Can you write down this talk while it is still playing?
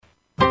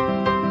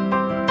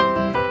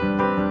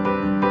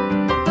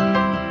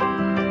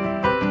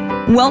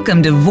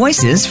Welcome to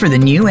Voices for the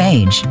New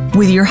Age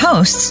with your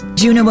hosts,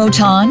 Juno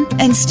Botan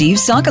and Steve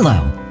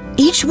Socolow.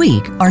 Each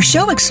week, our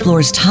show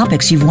explores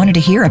topics you've wanted to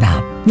hear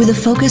about with a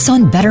focus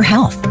on better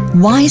health,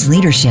 wise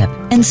leadership,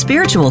 and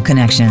spiritual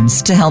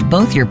connections to help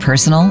both your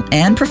personal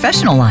and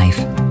professional life.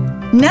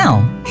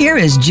 Now, here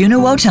is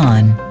Juno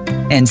Botan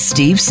and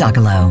Steve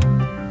Socolow.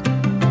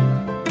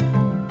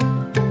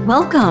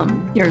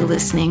 Welcome. You're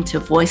listening to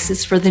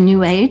Voices for the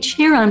New Age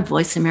here on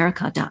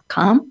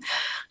voiceamerica.com.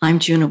 I'm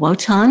Juno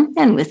Botan,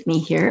 and with me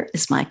here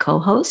is my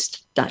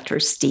co-host, Dr.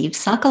 Steve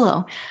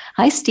Socolow.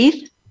 Hi,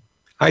 Steve.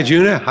 Hi,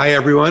 Juno. Hi,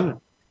 everyone.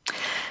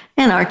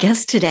 And our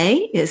guest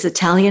today is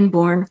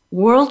Italian-born,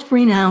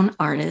 world-renowned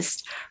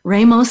artist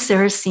Remo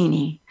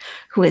Saraceni,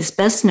 who is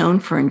best known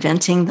for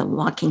inventing the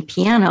walking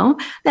piano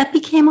that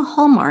became a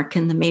hallmark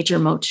in the major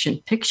motion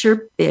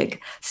picture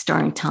Big,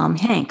 starring Tom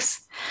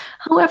Hanks.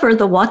 However,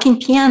 the walking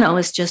piano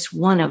is just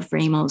one of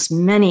Remo's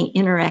many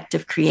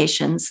interactive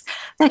creations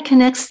that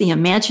connects the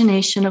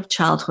imagination of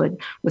childhood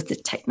with the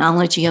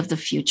technology of the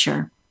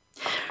future.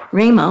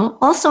 Remo,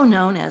 also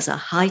known as a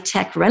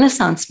high-tech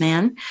Renaissance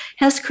man,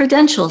 has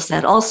credentials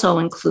that also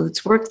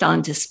includes work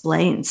on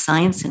display in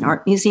science and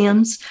art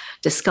museums,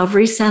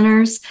 discovery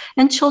centers,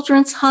 and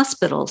children's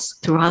hospitals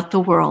throughout the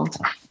world.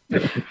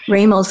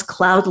 Remo's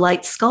cloud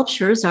light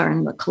sculptures are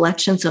in the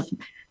collections of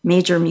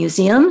major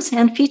museums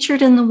and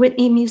featured in the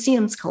Whitney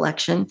Museum's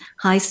collection,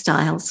 High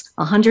Styles,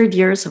 100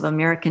 Years of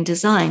American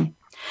Design.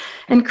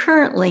 And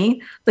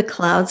currently, the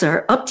clouds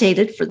are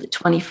updated for the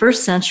 21st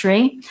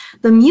century.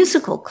 The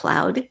musical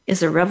cloud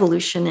is a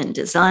revolution in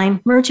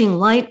design, merging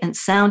light and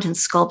sound and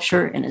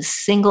sculpture in a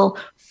single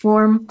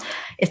form.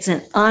 It's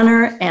an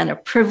honor and a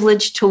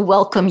privilege to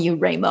welcome you,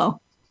 Remo.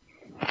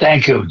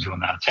 Thank you,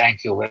 Juna.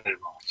 Thank you very much.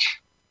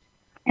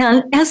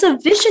 And as a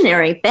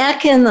visionary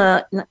back in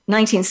the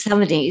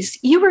 1970s,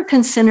 you were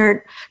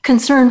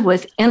concerned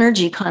with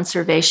energy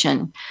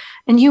conservation,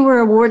 and you were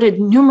awarded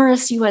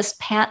numerous U.S.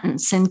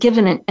 patents and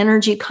given an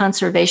Energy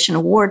Conservation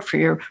Award for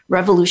your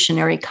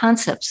revolutionary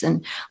concepts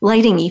in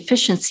lighting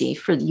efficiency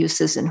for the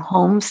uses in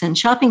homes and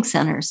shopping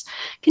centers.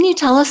 Can you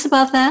tell us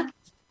about that?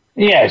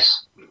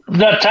 Yes.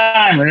 That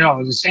time, the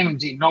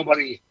 70s,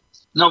 nobody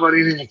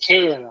really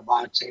cared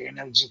about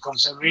energy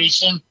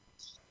conservation,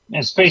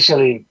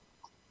 especially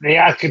the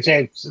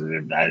architects,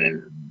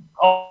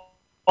 all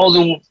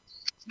the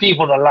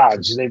people at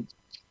large.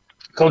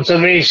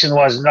 Conservation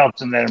was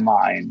not in their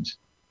mind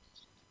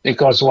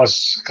because it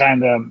was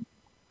kind of,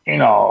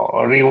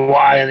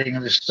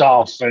 rewiring the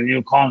stuff, a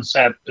new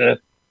concept.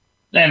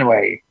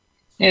 Anyway,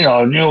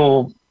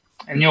 new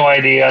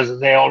ideas,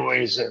 they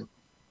always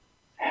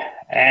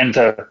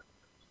enter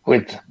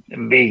with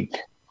big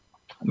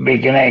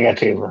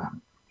negative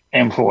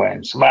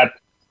influence. But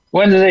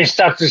when they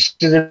start to see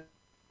the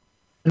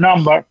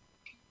number,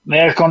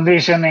 air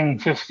conditioning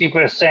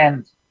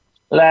 50%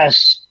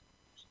 less,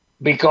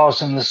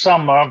 because in the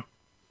summer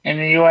in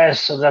the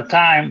US at the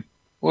time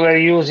we were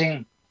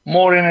using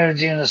more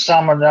energy in the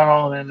summer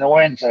than in the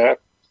winter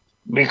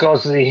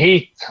because the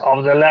heat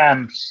of the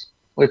lamps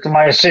with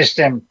my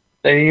system,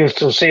 they used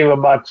to save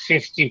about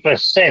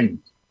 50%,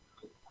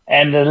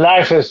 and the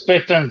life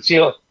expectancy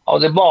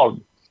of the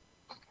bulb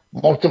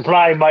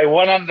multiplied by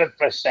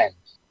 100%.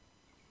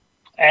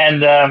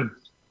 And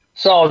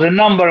so the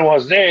number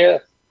was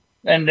there,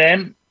 and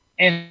then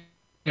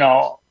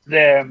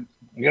the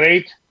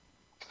great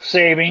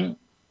saving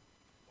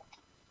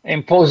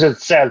imposed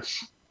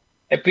itself,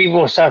 and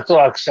people start to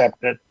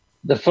accept it.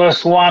 The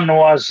first one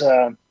was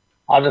at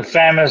the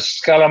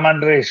famous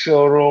Calamandrei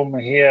showroom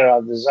here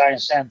at the Design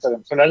Center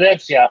in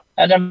Philadelphia,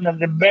 and then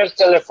the Bell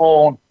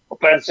Telephone of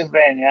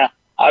Pennsylvania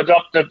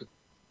adopted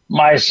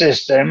my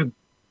system,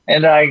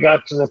 and I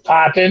got the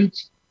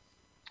patent,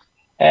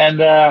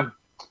 and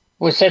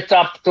we set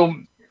up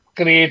to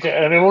create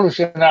a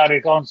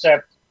revolutionary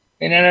concept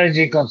in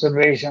energy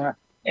conservation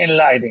in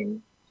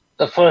lighting.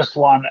 The first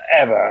one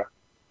ever.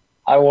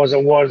 I was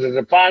awarded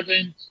a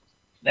patent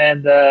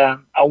and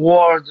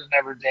award and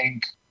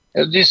everything.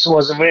 This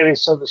was very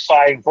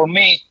satisfying for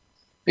me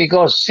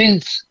because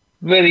since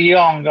very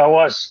young I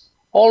was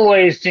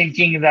always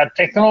thinking that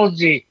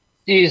technology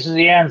is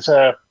the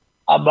answer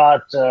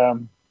about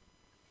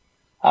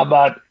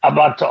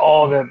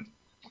all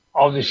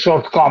the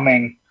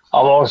shortcomings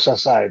of our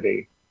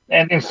society.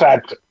 And in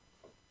fact,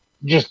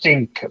 just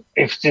think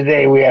if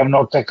today we have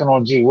no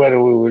technology, where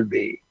we will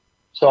be.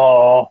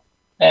 So,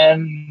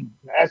 and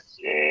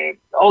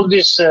all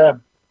this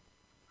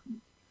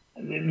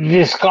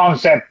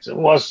concept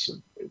was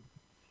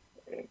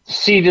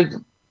seeded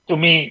to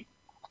me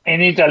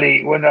in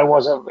Italy when I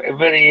was a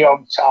very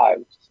young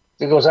child,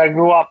 because I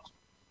grew up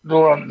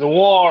during the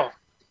war,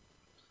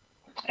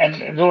 and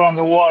during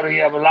the war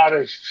you have a lot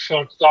of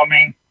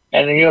shortcomings,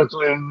 and you have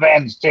to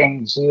invent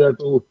things, you have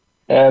to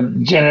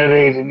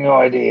generate new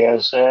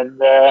ideas, and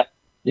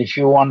if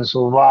you want to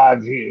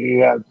survive,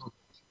 you have to.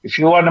 If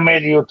you want to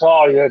make your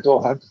toy,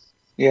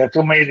 you have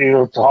to make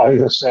your toy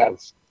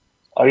yourself,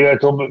 or you have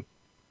to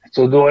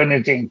do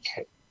anything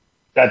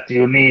that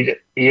you need.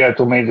 You have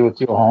to make it with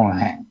your own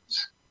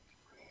hands.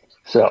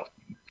 So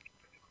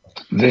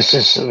This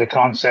is the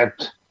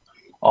concept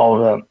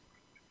of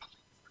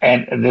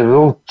and the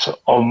root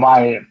of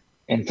my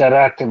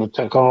interactive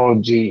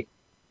technology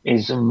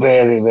is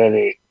very,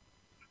 very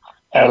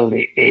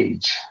early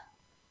age.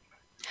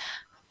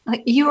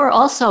 You are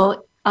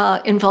also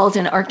involved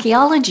in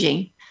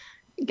archaeology.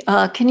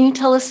 Can you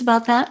tell us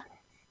about that?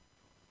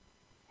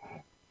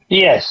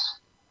 Yes.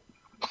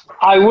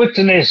 I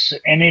witnessed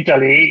in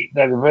Italy,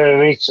 that very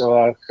rich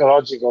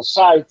archaeological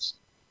sites,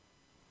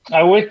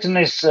 I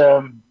witnessed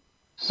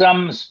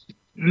some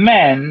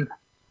men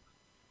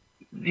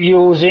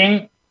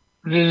using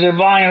the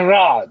divine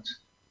rod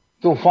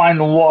to find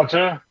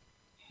water.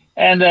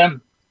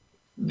 And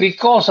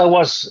because I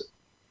was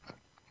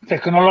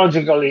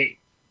technologically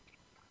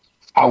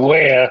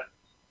aware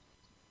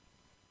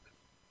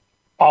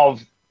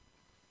of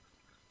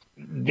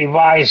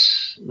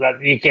device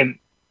that you can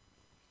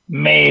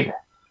make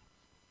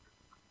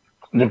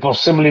the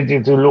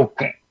possibility to look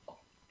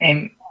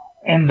on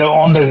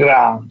the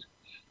ground,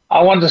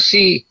 I want to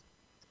see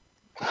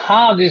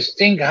how this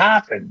thing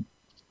happened.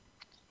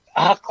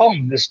 How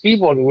come these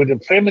people with a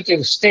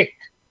primitive stick,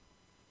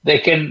 they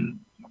can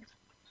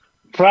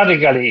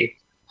practically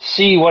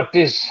see what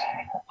is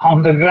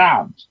on the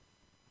ground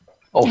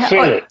or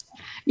feel it?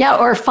 Yeah,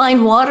 or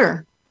find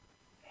water.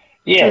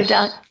 Yes.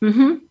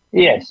 Mm-hmm.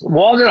 Yes,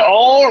 water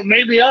or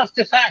maybe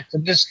artifacts.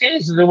 In this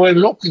case, they were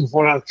looking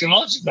for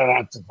archaeological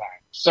artifacts.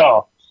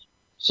 So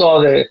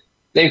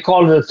they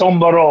call it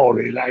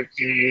tombaroli, like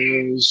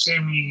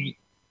semi,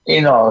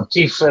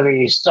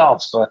 tiffery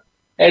stuff.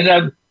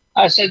 And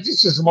I said,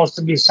 this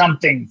must be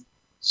something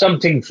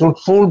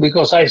fruitful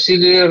because I see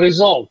the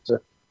result.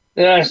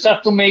 Then I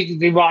start to make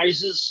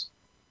devices,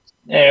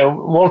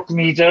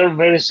 voltmeter,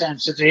 very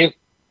sensitive,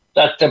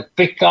 that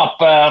pick up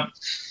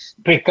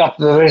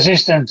the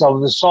resistance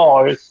of the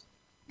soil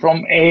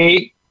from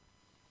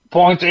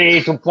point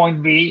A to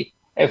point B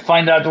and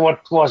find out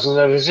what was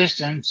the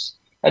resistance.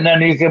 And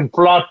then you can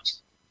plot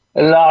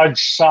a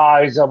large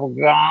size of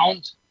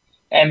ground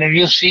and then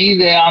you see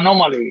the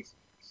anomaly.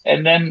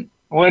 And then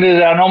where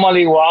the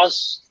anomaly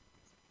was,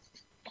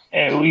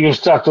 you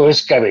start to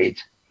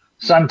excavate.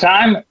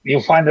 Sometimes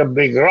you find a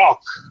big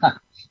rock.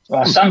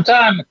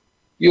 Sometimes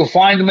you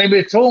find maybe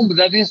a tomb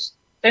that is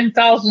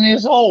 10,000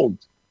 years old.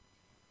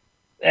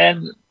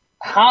 And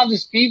how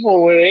these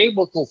people were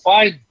able to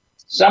find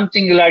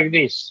something like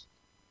this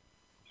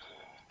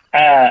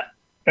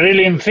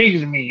really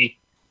intrigued me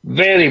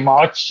very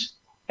much.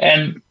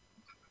 And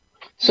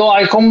so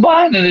I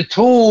combined the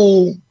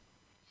two,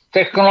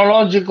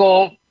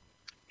 technological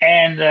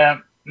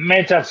and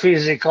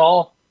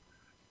metaphysical,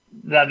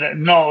 that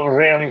not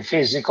really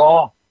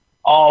physical,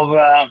 of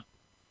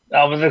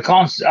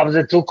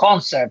the two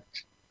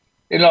concepts.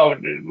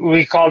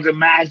 We call the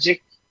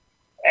magic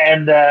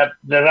and the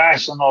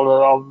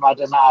rational of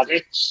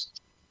mathematics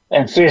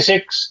and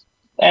physics,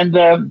 and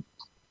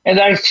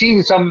I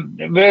achieved some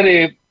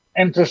very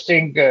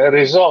interesting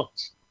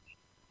results.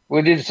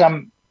 We did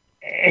some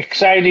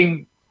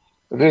exciting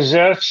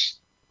research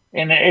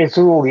in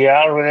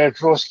Etruria with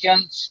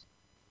Etruscans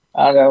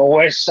on the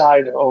west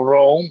side of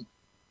Rome,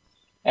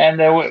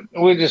 and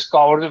we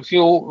discovered a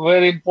few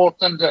very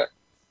important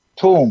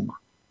tombs.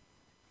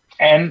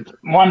 And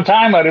one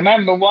time I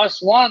remember was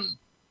one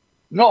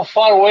not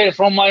far away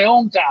from my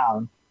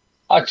hometown,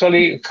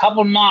 actually a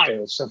couple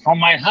miles from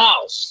my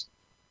house.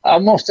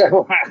 Almost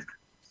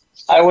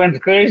I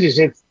went crazy,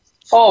 said,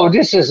 oh,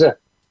 this is an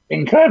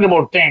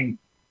incredible thing.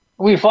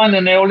 We find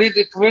a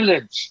Neolithic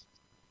village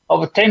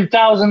of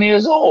 10,000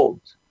 years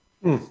old.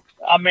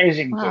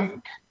 Amazing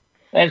thing.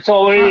 And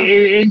so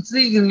it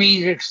intrigued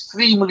me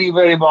extremely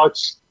very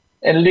much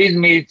and led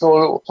me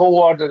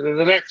toward the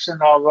direction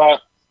of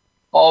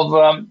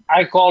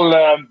I call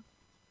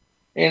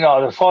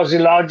the fuzzy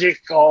logic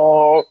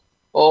or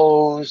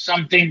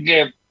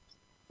something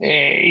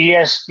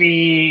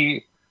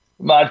ESP,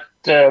 but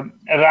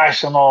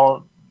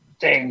rational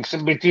things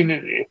between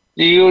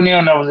the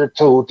union of the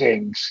two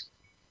things.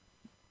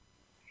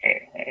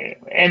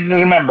 And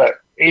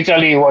remember,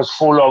 Italy was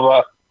full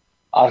of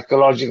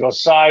archaeological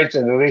sites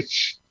and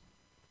rich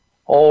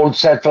old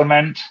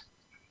settlement.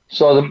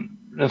 So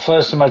the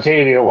first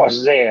material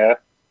was there.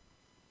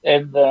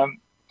 And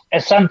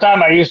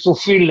sometimes I used to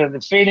feel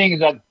the feeling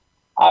that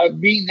I've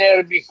been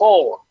there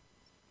before.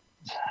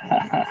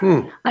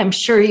 I'm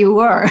sure you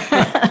were.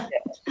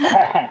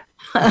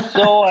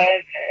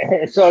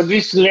 So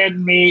this led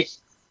me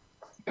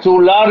to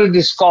a lot of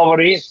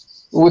discovery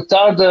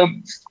without the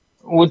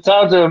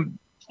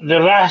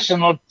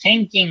rational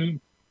thinking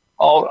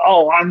of,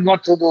 I'm going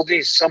to do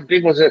this. Some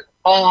people say,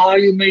 how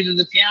you made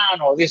the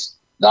piano?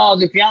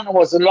 The piano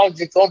was a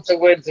logical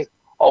consequence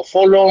of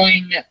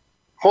following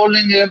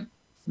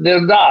their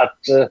dot.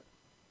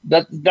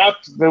 That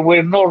they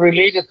were not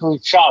related to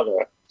each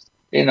other,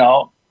 You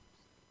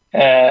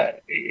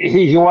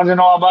want to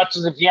know about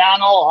the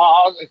piano,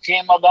 how it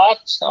came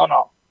about, or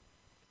no?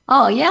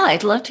 Oh, yeah,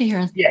 I'd love to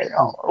hear. Yeah,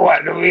 well,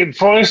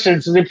 for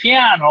instance, the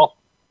piano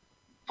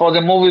for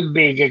the movie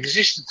Big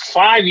existed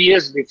 5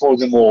 years before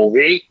the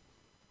movie,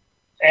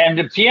 and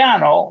the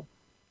piano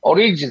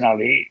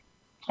originally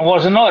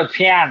was not a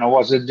piano,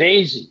 was a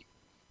daisy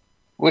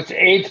with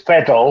 8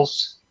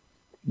 petals,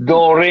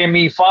 do, re,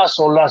 mi, fa,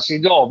 sol, la, si,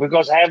 do,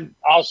 because I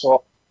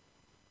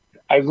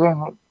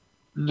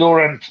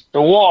during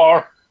the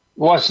war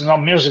was no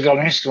musical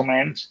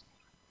instrument,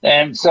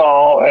 and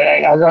so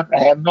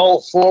I have no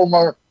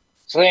formal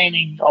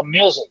training of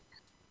music.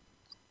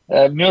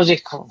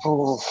 Music,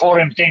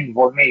 foreign thing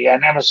for me. I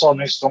never saw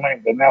an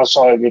instrument. I never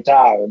saw a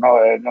guitar.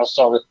 I never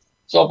saw it.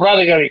 So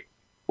practically,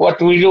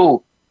 what we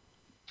do,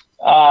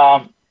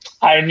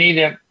 I need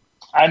a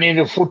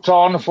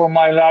futon for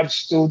my large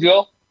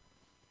studio,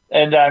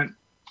 and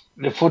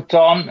the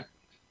futon,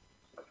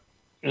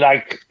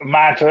 like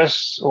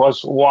mattress,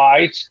 was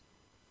white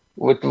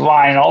with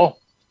vinyl.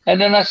 And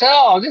then I said,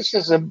 oh, this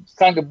is a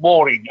kind of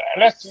boring.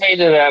 Let's make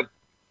it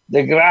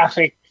the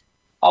graphic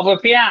of a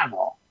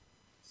piano.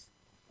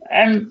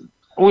 And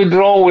we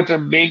draw with a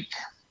big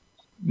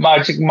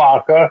magic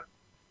marker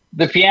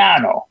the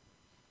piano.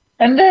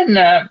 And then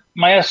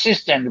my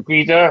assistant,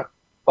 Peter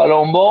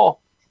Palombo,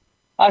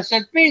 I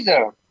said,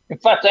 Peter, in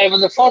fact, I have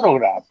the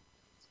photograph.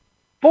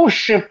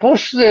 Push one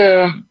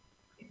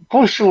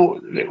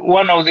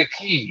of the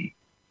key.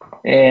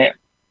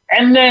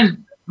 And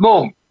then,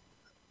 boom,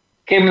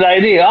 came the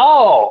idea,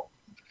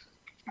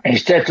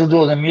 instead to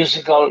do the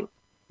musical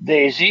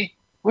daisy,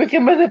 we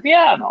can make the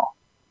piano.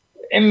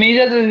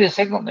 Immediately, the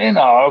second,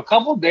 a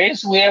couple of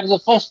days, we have the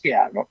first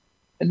piano.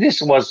 And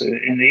this was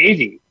in the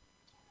 80s.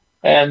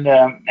 And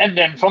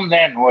then from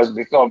then was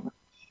become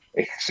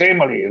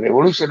extremely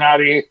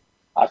revolutionary,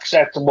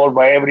 acceptable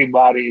by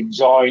everybody,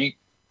 enjoying.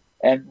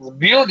 And the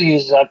beauty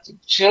is that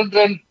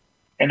children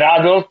and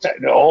adults,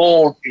 the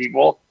old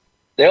people,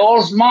 they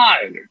all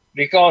smile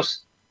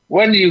because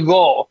when you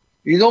go,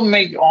 you don't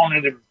make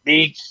only the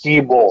big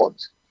keyboard.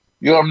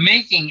 You're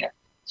making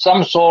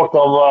some sort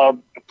of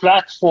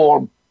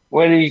platform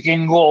where you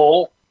can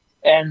go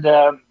and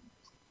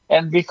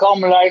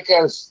become like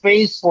a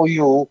space for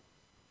you.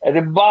 And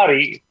the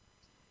body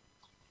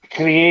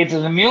creates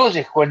the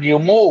music when you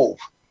move.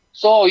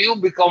 So you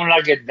become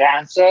like a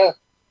dancer,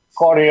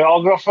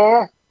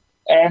 choreographer,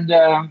 and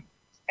an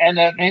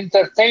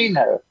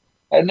entertainer.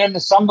 And then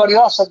somebody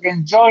else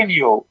can join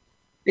you.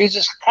 It's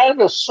this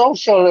kind of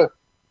social,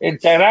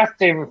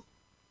 interactive,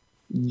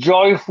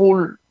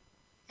 joyful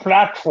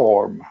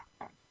platform.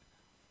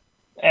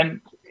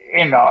 And,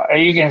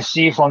 you can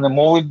see from the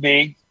movie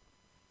Big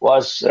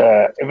was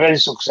very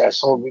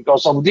successful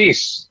because of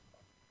this.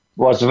 It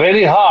was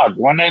very hard.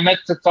 When I met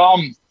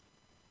Tom,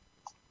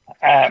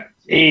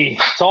 he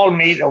told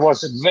me it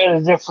was a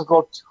very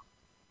difficult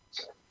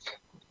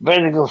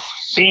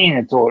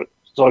scene to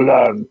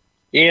learn.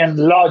 In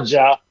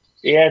Loggia,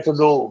 he had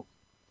to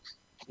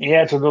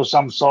do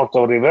some sort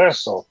of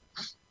reversal.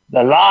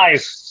 The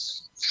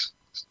lives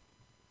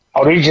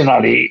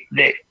originally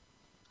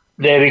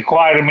they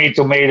required me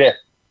to make a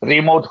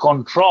remote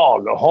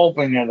control,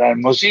 hoping that a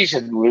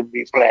musician would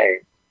be playing,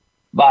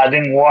 but it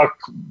didn't work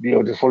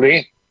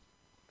beautifully.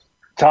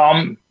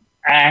 Tom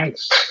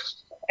Hanks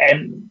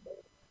and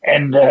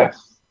learn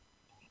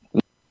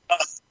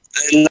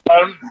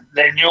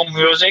the new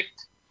music.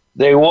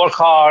 They work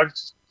hard,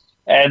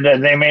 and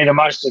they made a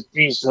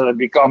masterpiece that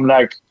become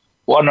like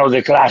one of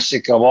the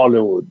classic of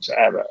Hollywood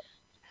ever.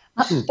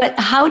 But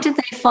how did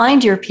they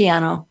find your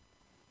piano?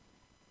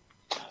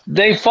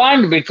 They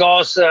find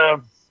because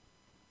the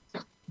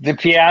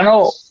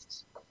piano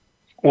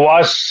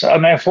was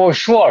an F.O.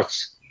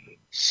 Schwartz.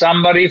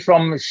 Somebody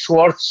from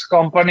Schwartz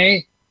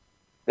Company,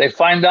 they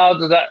find out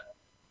that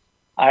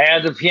I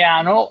had a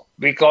piano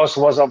because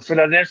it was on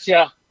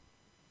Philadelphia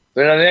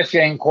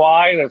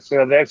Inquirer,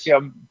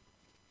 Philadelphia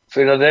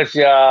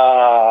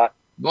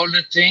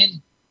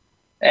Bulletin,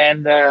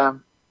 and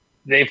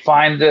they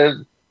find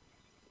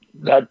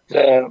that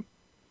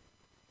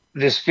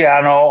this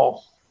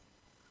piano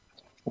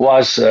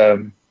was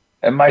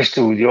in my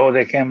studio.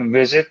 They came and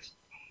visit.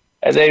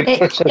 And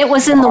it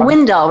was in the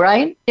window,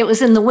 right? It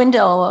was in the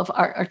window of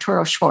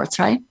Arturo Schwartz,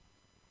 right?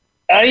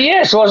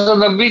 Yes, it was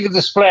on a big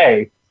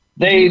display.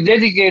 They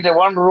dedicated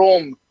one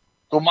room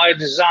to my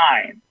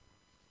design.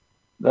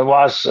 There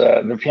was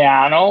the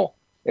piano.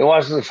 It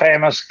was the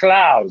famous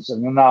clouds,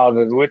 and now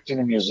the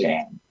Whitney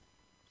Museum.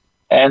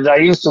 And I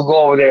used to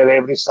go over there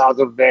every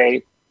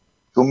Saturday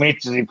to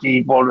meet the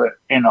people,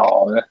 and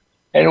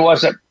it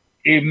was an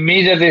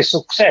immediate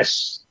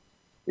success.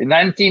 In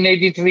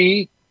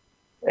 1983,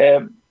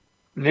 the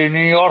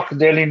New York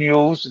Daily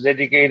News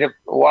dedicated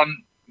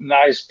one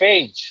nice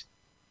page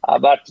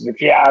about the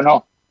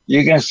piano.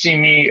 You can see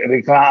me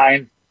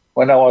recline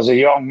when I was a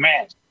young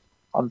man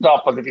on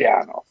top of the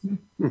piano.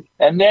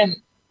 And then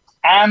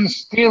Ann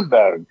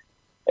Spielberg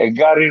and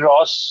Gary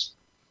Ross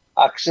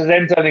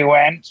accidentally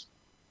went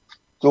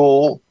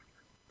to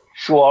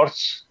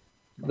Schwartz,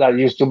 that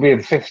used to be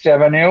in Fifth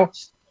Avenue,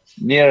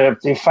 near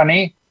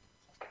Tiffany,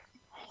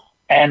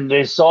 and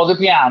they saw the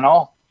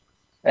piano,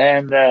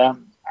 and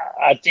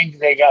I think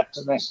they got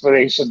an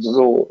inspiration to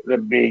do the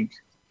big,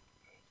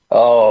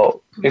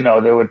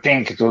 they would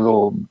think to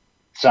do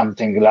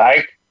something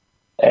like,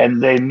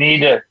 and they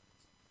needed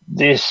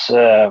this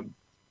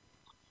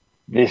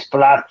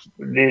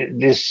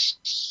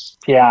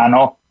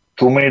piano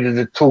to meet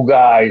the two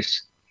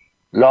guys,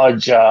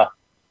 Lodger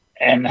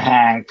and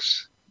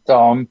Hanks,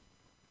 Tom,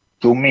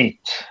 to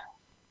meet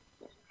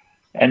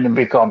and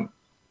become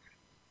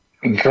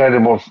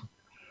incredible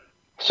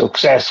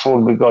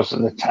successful, because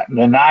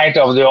the night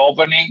of the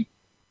opening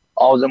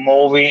of the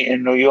movie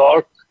in New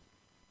York,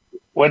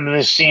 when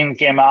the scene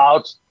came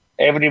out,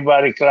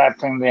 everybody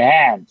clapping their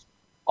hands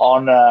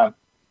on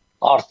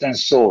Heart and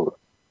Soul,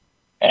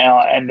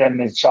 and then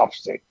the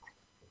chopstick.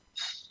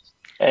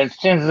 And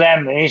since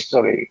then, the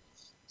history.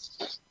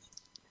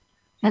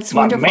 That's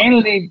wonderful. But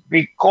mainly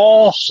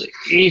because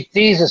it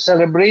is a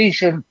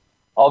celebration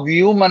of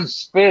human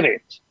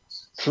spirit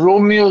through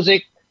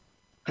music,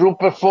 through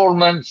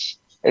performance,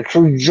 and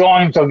through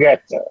join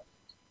together.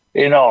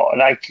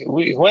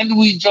 When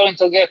we join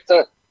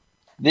together,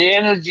 the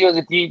energy of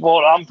the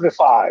people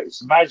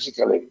amplifies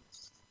magically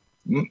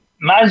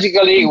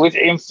with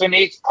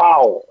infinite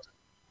power,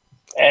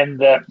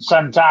 and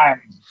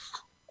sometimes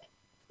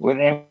with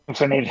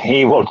infinite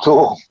evil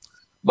too.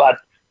 But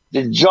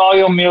the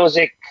joy of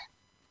music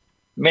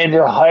made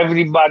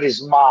everybody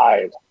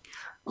smile.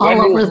 When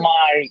you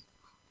smile,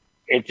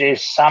 it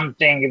is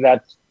something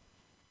that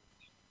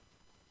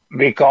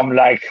become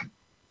like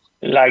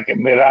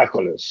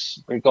miraculous,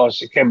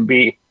 because it can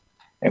be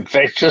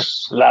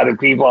infectious. A lot of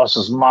people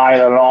also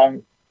smile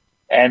along,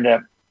 and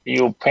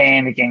your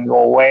pain can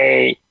go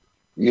away,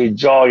 your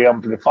joy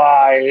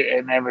amplify,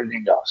 and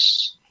everything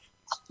else.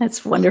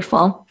 That's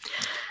wonderful.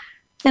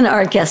 And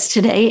our guest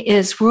today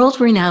is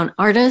world-renowned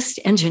artist,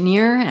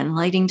 engineer, and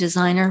lighting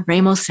designer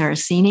Remo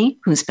Saraceni,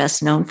 who's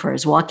best known for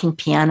his walking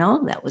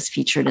piano that was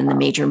featured in the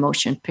major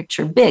motion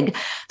picture Big,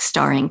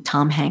 starring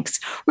Tom Hanks.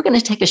 We're going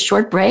to take a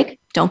short break.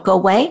 Don't go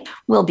away.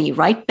 We'll be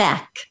right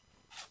back.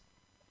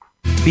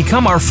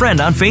 Become our friend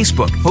on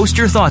Facebook. Post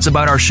your thoughts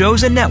about our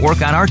shows and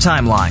network on our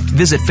timeline.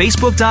 Visit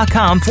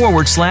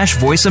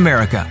facebook.com/Voice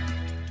America.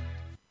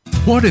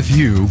 What if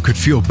you could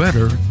feel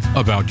better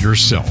about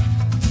yourself?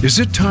 Is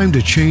it time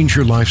to change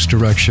your life's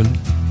direction?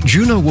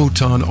 Juno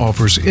Wotan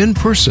offers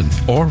in-person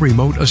or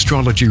remote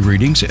astrology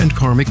readings and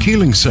karmic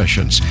healing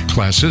sessions,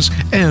 classes,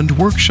 and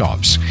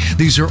workshops.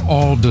 These are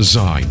all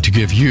designed to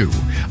give you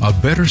a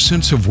better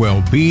sense of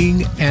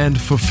well-being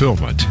and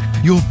fulfillment.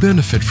 You'll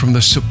benefit from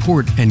the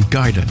support and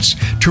guidance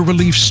to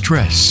relieve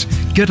stress,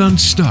 get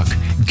unstuck,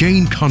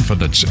 gain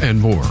confidence, and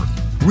more.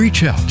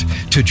 Reach out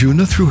to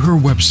Juna through her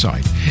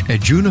website at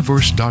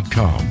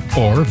juniverse.com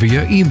or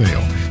via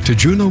email to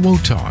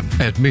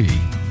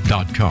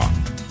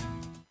junawotan@me.com.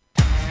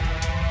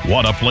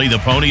 Want to play the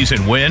ponies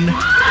and win?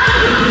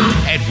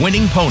 At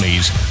Winning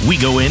Ponies, we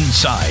go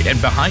inside and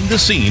behind the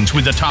scenes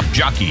with the top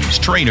jockeys,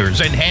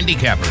 trainers, and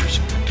handicappers.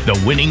 The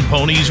Winning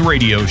Ponies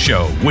radio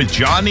show with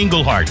John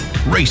Englehart,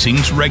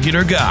 racing's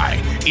regular guy,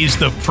 is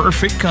the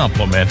perfect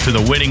complement to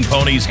the Winning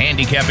Ponies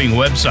handicapping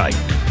website.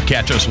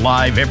 Catch us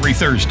live every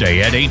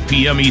Thursday at 8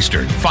 p.m.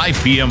 Eastern,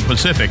 5 p.m.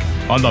 Pacific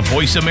on the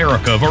Voice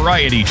America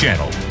Variety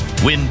Channel.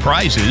 Win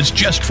prizes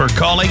just for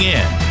calling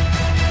in.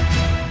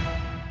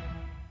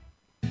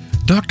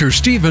 Dr.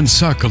 Steven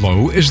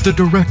Socolow is the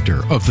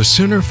director of the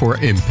Center for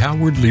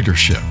Empowered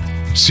Leadership.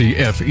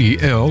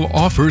 CFEL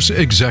offers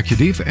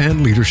executive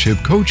and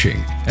leadership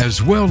coaching,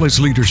 as well as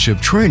leadership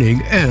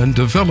training and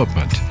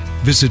development.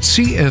 Visit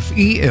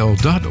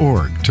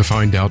CFEL.org to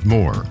find out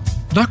more.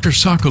 Dr.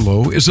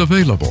 Socolow is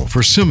available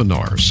for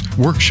seminars,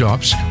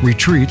 workshops,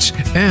 retreats,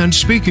 and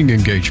speaking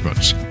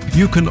engagements.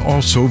 You can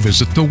also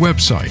visit the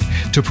website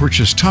to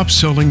purchase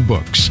top-selling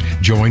books,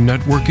 join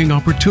networking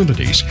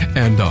opportunities,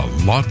 and a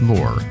lot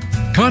more.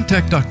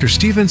 Contact Dr.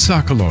 Steven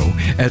Socolow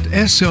at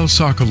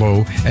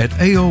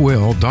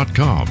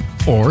slsocolow@aol.com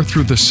or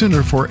through the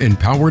Center for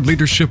Empowered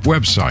Leadership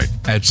website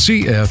at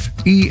cfel.org.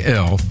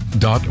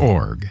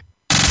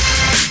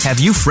 Have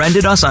you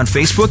friended us on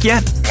Facebook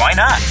yet? Why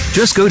not?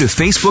 Just go to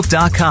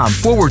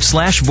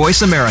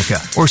facebook.com/Voice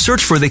America or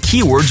search for the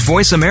keywords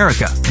Voice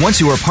America. Once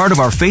you are part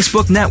of our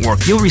Facebook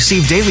network, you'll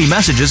receive daily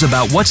messages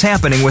about what's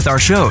happening with our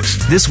shows,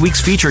 this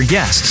week's featured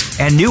guests,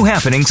 and new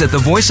happenings at the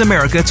Voice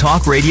America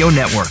Talk Radio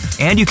Network.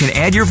 And you can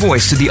add your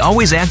voice to the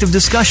always active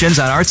discussions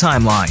on our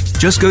timeline.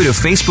 Just go to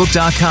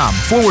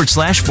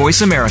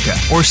facebook.com/Voice America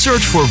or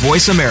search for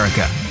Voice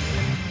America.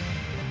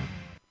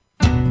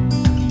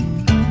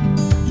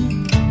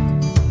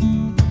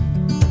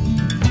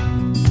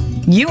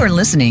 You are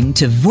listening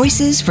to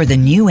Voices for the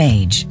New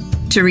Age.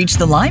 To reach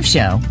the live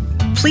show,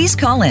 please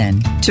call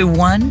in to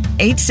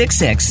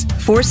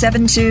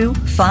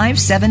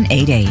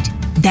 1-866-472-5788.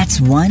 That's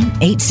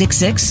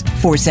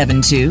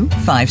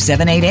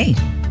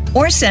 1-866-472-5788.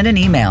 Or send an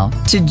email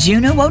to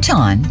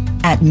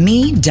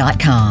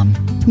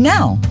junawotan@me.com.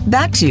 Now,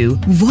 back to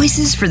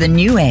Voices for the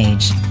New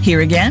Age.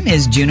 Here again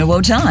is Juna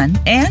Wotan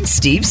and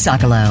Steve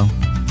Socolow.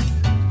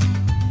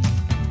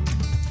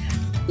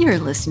 You're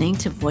listening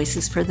to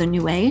Voices for the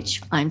New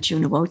Age. I'm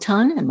Juna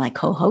Wotan, and my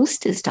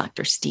co-host is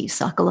Dr. Steve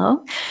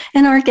Socolow.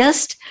 And our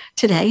guest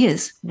today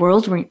is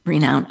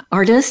world-renowned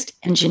artist,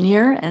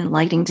 engineer, and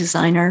lighting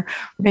designer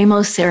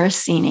Remo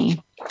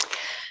Saraceni.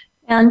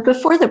 And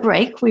before the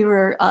break, we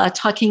were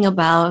talking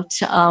about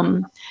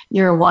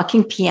your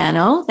walking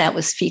piano that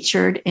was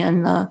featured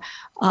in the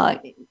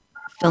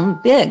film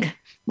Big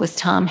with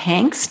Tom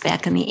Hanks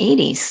back in the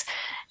 80s.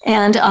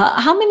 And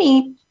how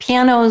many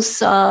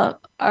pianos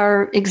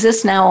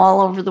exist now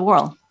all over the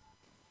world?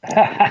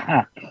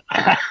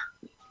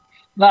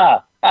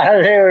 No,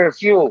 there are a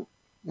few.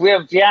 We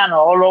have piano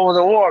all over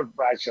the world,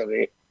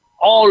 actually.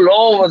 All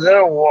over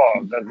the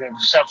world.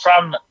 So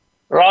from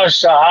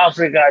Russia,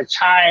 Africa,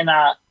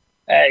 China,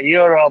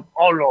 Europe,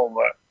 all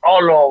over.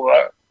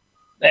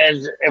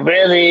 It's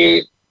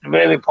very,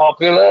 very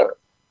popular.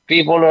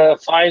 People are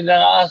finding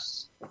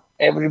us.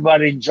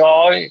 Everybody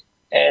enjoy.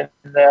 And,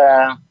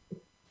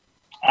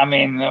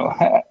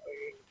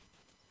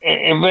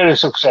 very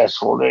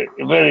successful,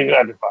 very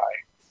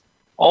gratifying.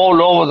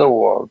 All over the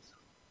world.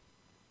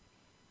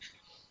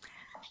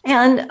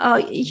 And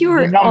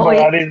you're the number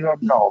I did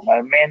not know,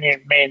 but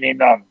many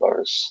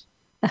numbers.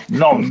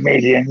 Not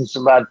millions,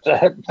 but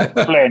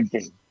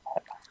plenty.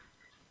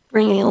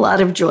 Bringing a lot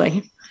of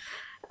joy.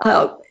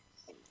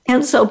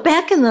 And so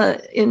back in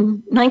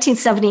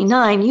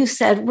 1979, you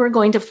said we're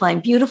going to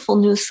find beautiful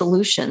new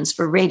solutions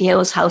for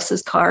radios,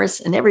 houses, cars,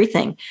 and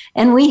everything.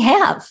 And we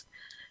have.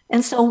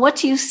 And so what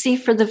do you see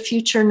for the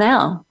future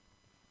now?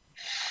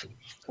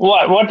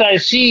 What I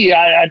see,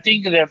 I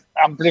think the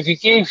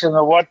amplification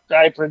of what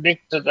I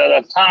predicted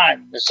at the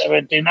time, the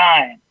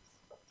 79,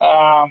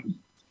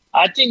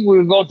 I think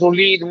we're going to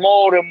lead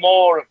more and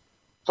more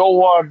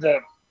toward,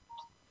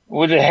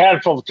 with the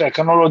help of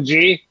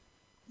technology,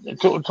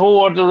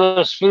 toward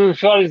the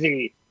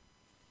spirituality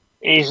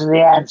is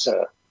the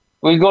answer.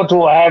 We have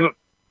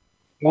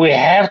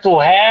to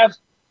have,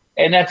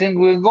 and I think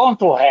we're going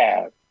to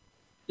have.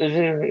 It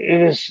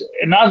is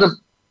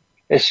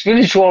a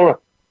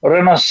spiritual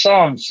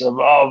renaissance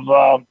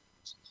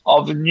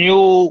of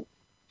new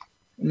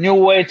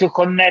way to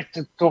connect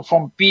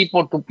from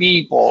people to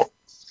people,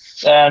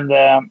 and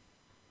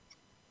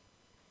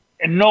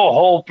no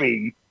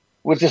hoping,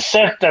 with a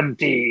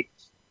certainty,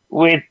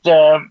 with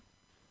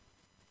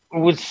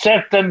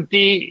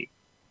certainty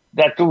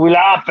that will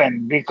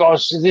happen,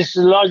 because this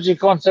is a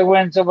logical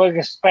consequence of an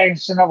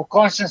expansion of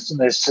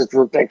consciousness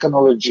through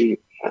technology,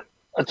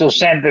 to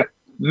send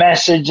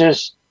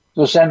messages,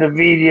 to send a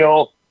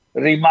video,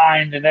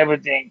 remind and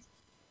everything.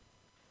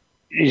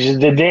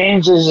 The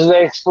danger is the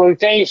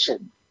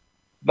exploitation,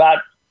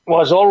 but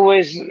was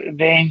always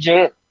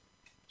danger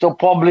to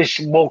publish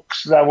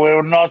books that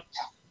were not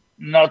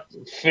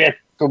fit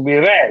to be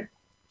read.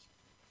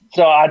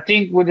 So I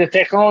think with the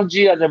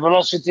technology at the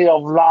velocity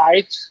of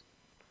light,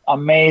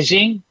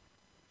 amazing,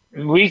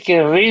 we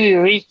can really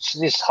reach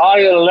this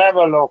higher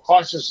level of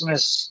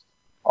consciousness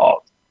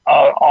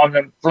on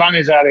a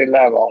planetary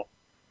level.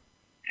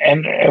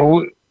 And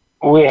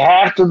we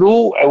have to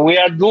do, and we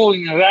are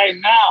doing right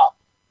now.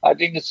 I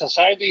think the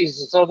society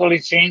is totally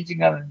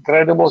changing at an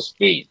incredible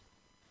speed.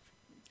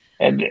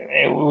 And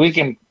we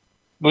can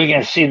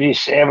see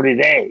this every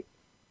day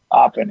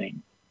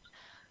happening.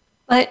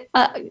 But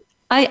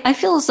I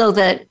feel as though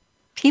that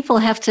people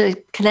have to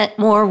connect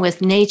more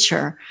with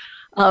nature,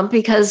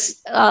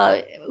 because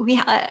I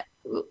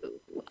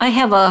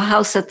have a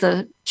house at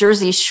the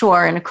Jersey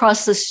Shore, and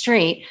across the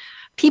street,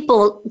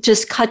 people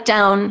just cut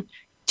down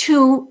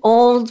 2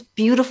 old,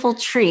 beautiful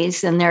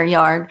trees in their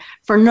yard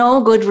for no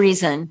good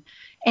reason.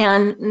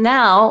 And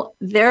now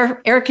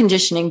their air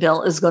conditioning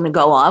bill is going to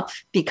go up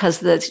because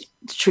the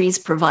trees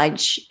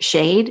provide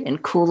shade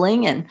and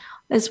cooling, and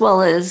as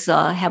well as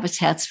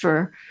habitats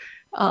for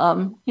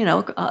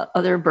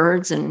other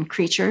birds and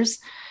creatures.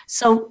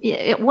 So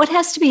what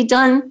has to be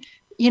done,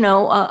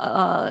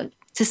 to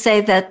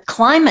say that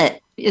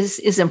climate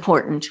is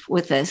important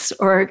with this,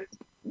 or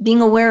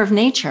being aware of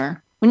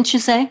nature, wouldn't you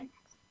say?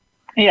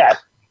 Yeah.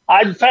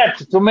 In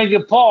fact, to make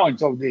a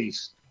point of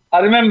this, I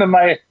remember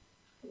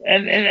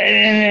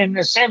in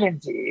the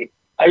 70s,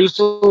 I used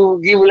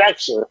to give a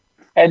lecture,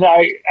 and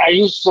I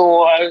used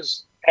to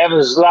have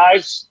a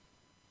slides,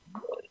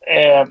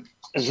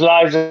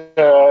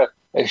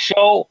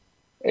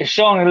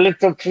 showing a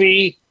little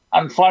tree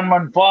on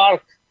Funman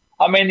Park,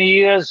 how many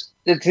years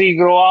the tree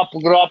grow up,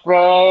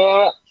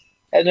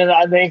 and then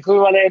the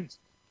equivalent,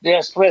 the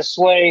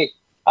expressway,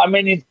 how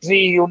many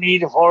trees you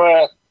need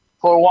for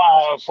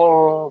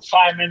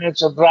 5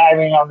 minutes of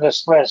driving on the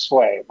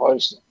expressway, for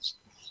instance.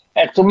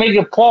 And to make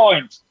a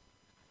point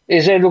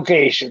is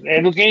education.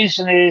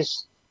 Education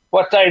is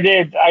what I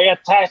did. I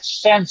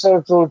attached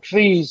sensor to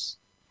trees.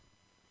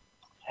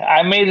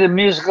 I made a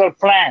musical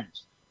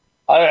plant.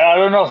 I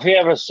don't know if you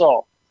ever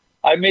saw.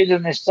 I made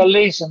an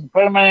installation,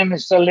 permanent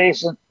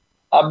installation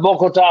at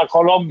Bogota,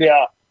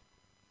 Colombia,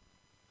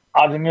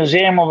 at the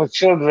Museum of the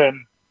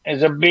Children.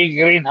 It's a big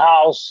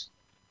greenhouse.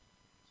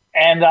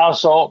 And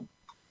also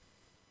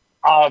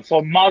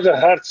for Mother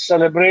Earth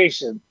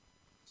celebration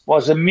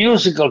was a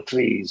musical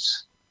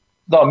trees.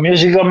 The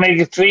musical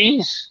make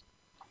trees.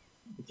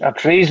 The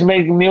trees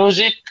make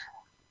music.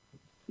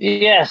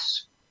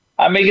 Yes,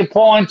 I make a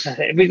point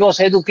because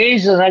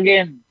education,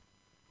 again,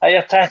 I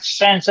attach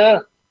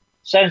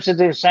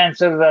sensitive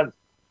sensor that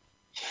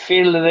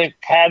feel the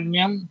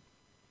cadmium,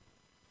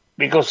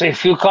 because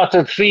if you cut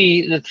a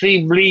tree, the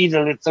tree bleeds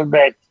a little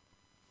bit,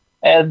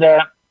 and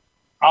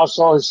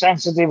also is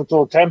sensitive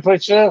to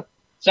temperature,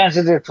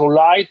 sensitive to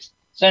light,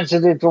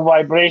 sensitive to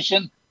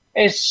vibration.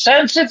 It's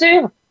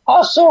sensitive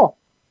also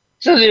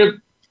to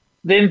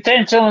the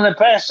intention of the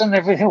person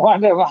if you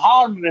want to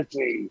harm the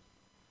tree.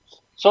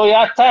 So you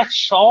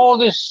attach all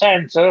this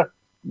sensor,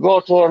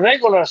 go to a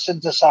regular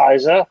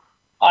synthesizer,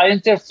 I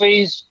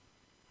interface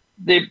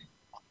the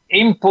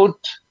input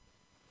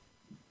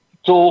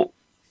to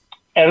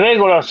a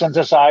regular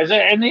synthesizer,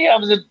 and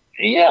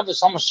you have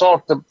some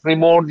sort of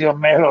primordial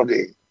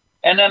melody.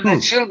 And then the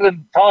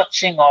children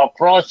touching or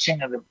approaching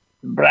the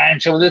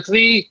branch of the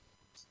tree,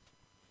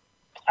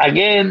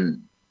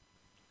 again,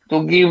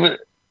 to give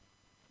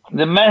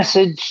the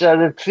message that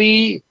the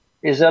tree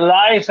is a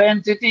life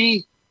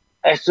entity,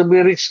 has to be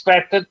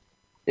respected,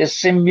 is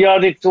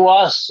symbiotic to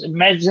us.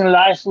 Imagine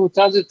life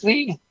without the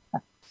tree.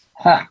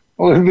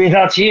 We'll be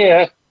not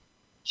here.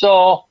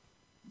 So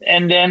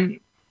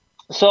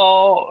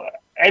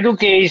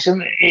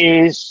education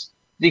is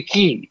the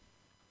key.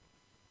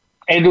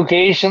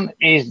 Education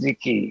is the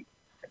key.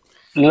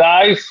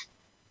 Life,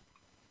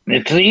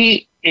 the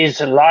tree is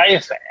a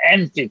life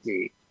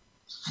entity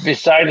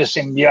beside the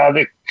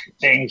symbiotic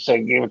things that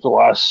give to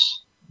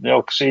us the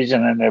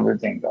oxygen and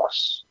everything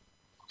else.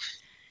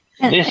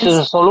 This is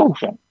a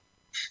solution.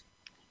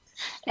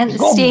 And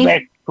Go Steve,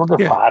 back to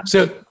the part.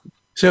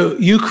 So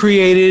you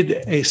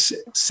created a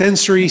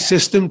sensory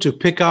system to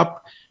pick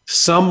up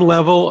some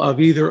level of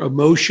either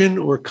emotion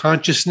or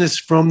consciousness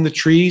from the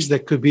trees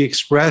that could be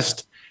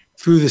expressed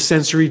through the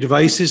sensory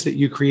devices that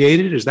you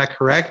created. Is that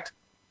correct?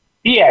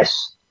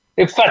 Yes.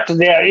 In fact,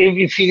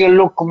 if you can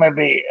look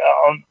maybe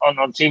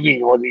on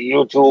TV or the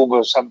YouTube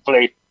or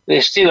someplace,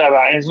 they're still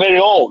around. It's very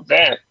old,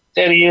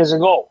 30 years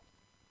ago.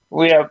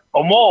 We have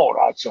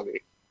more,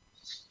 actually.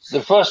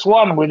 The first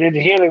one we did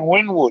here in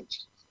Wynwood.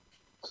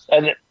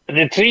 And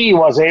the tree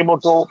was able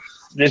to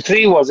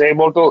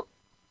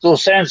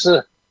sense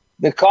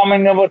the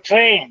coming of a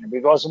train,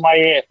 because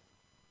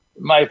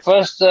my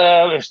first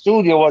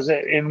studio was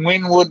in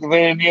Wynwood,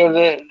 very near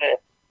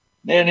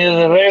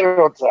the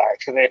railroad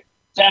track.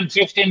 10,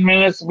 15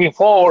 minutes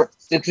before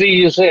the tree,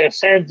 you say,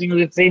 sensing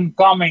the train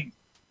coming,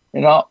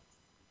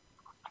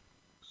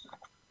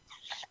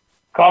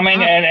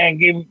 coming and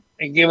give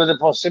it the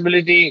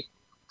possibility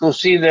to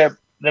see the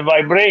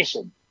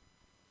vibration.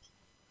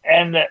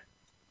 And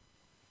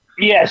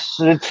yes,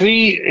 the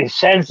tree is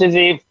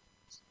sensitive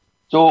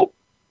to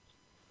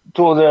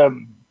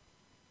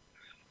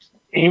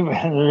even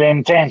the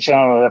intention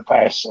of the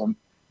person,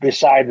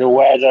 beside the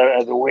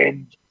weather, the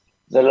wind,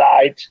 the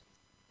light,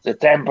 the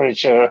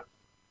temperature,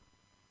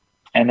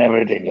 and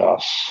everything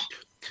else.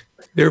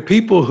 There are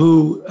people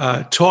who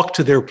talk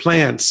to their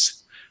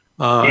plants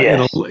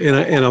in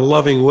a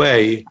loving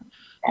way,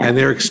 and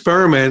there are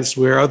experiments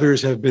where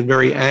others have been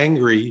very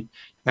angry,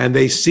 and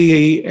they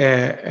see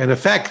an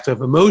effect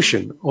of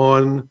emotion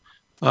on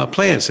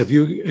plants. Have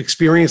you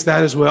experienced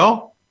that as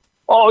well?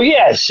 Oh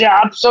yes, yeah,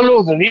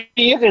 absolutely.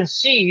 You can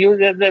see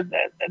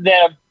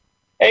the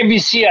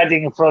ABC, I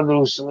think,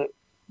 produced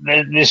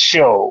this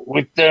show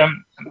with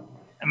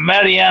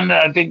Marianne,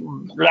 I think,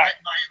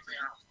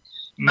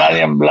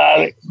 Marianne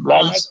Black.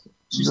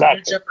 New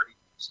Jeopardy.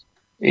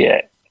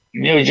 Yeah,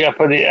 New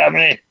Jeopardy. I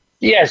mean,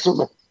 yes,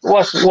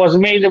 was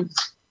made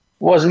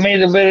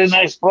a very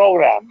nice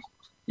program.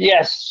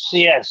 Yes.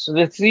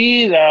 The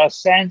trees are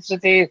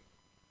sensitive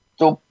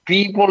to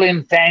people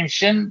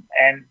intention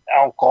and,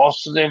 of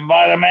course, to the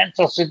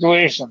environmental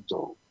situation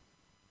too.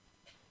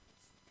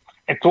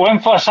 And to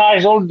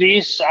emphasize all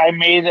this, I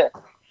made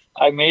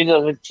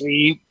the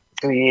tree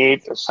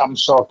create some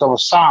sort of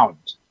sound,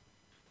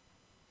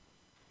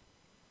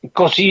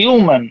 because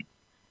human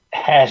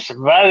has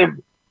very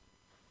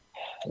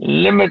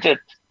limited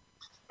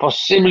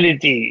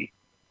possibility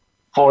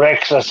for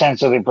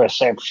extrasensory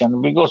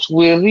perception, because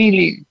we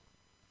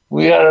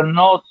are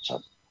not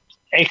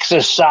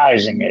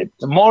exercising it.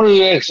 The more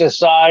you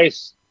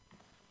exercise,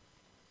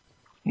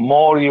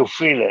 more you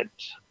feel it.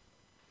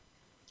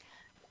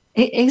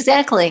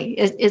 Exactly.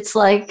 It's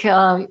like,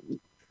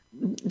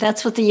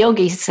 that's what the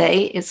yogis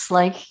say. It's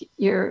like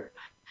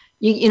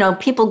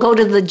people go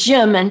to the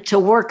gym and to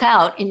work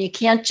out, and you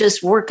can't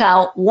just work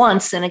out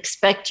once and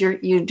expect you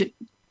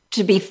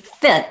to be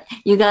fit.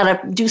 You got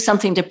to do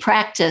something to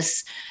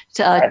practice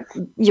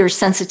your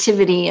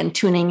sensitivity and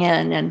tuning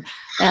in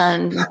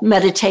and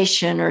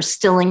meditation or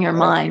stilling your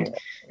mind.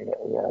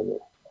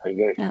 I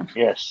agree. Yeah.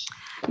 Yes.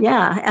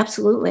 Yeah,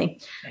 absolutely.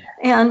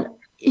 And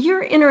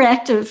your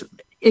interactive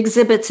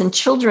exhibits in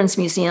children's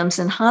museums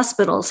and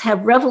hospitals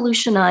have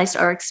revolutionized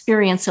our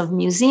experience of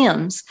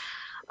museums.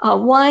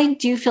 Why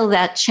do you feel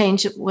that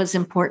change was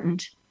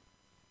important?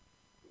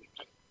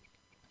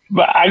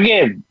 But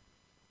again,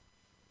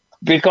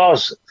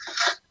 because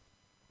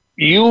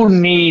you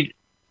need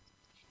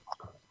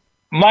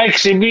my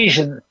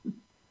exhibition.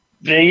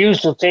 They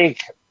used to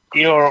take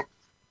your,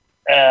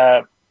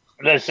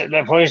 let's say,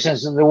 for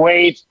instance, the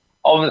weight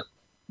of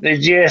the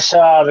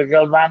GSR, the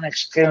galvanic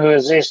skin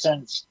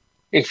resistance.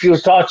 If you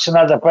touch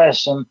another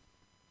person,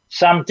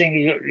 something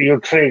you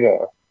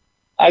trigger.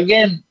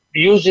 Again,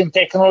 using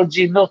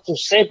technology not to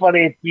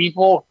separate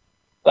people,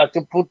 but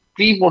to put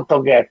people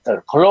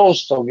together,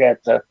 close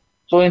together,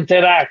 to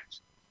interact,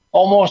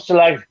 almost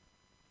like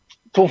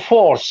to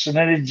force in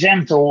a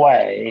gentle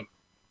way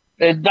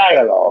a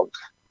dialogue.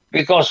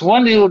 Because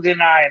when you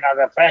deny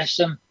another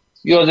person,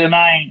 you're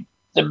denying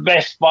the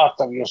best part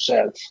of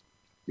yourself.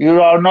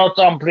 You are not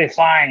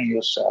amplifying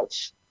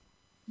yourself.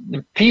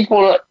 The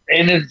people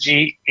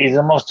energy is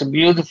the most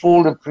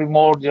beautiful, the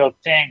primordial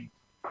thing.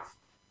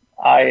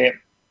 I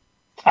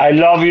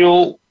love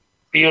you,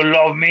 you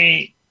love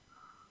me,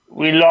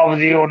 we love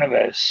the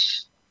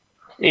universe.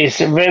 It's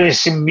very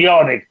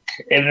symbiotic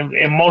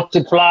and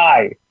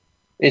multiply.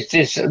 It's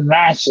this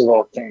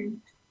natural thing.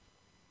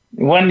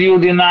 When you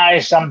deny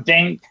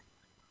something,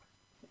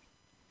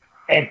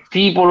 and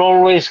people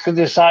always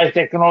criticize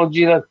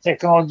technology, that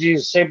technology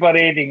is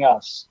separating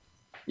us.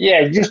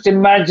 Yeah, just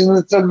imagine a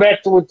little bit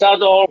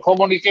without all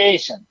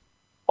communication.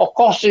 Of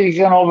course, you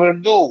can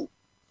overdo,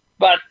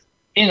 but,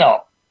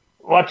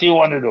 what do you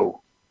want to do?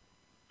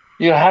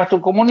 You have to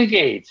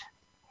communicate.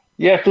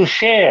 You have to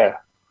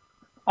share.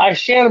 I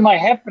share my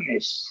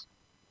happiness.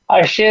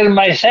 I share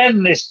my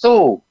sadness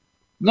too.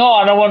 No,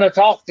 I don't want to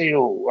talk to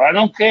you. I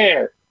don't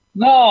care.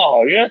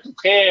 No, you have to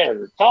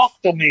care.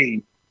 Talk to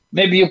me.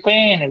 Maybe your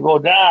pain will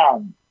go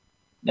down.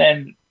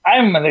 And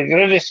I'm the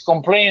greatest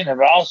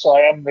complainer. Also,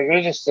 I am the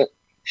greatest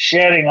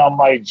sharing of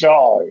my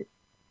joy,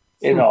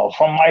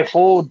 from my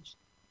food,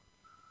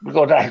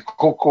 because I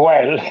cook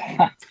well,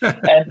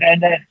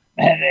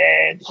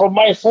 and from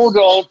my food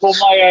all to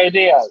my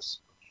ideas.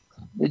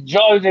 The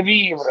joy de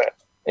vivere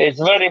is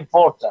very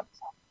important.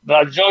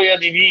 La gioia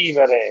di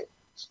vivere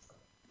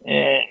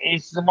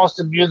is the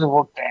most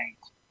beautiful thing.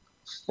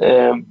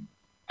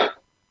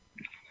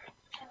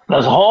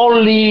 The whole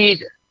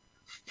lead,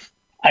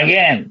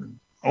 again,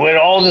 where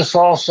all the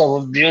source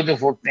of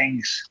beautiful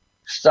things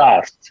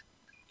start,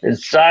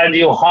 inside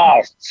your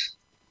heart.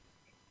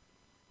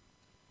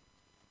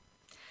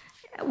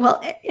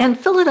 Well, and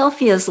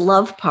Philadelphia's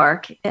Love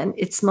Park, and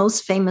it's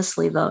most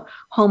famously the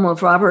home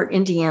of Robert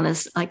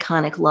Indiana's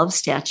iconic love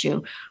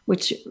statue,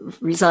 which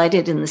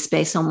resided in the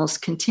space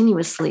almost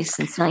continuously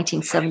since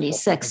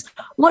 1976.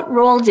 What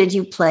role did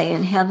you play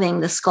in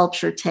having the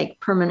sculpture take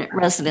permanent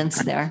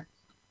residence there?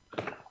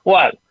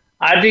 Well,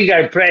 I think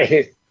I played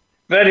a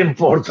very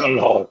important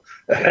role.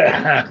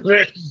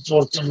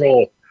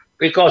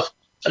 Because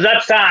at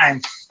that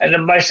time, at the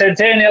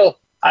bicentennial,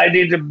 I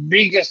did the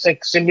biggest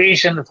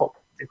exhibition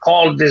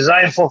called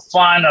Design for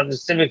Fun at the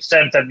Civic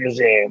Center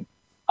Museum.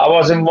 I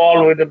was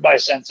involved with the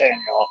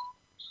bicentennial.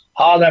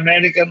 How the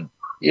American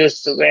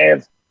used to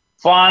have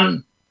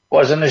fun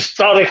was an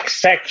historic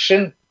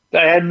section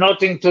that had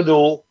nothing to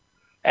do,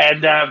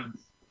 and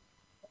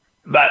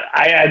but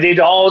I did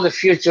all the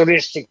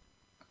futuristic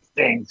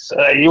things,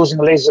 using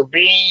laser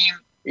beam,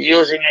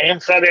 using an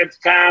infrared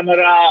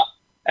camera,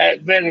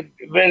 very,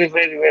 very,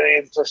 very, very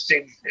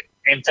interesting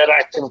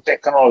interactive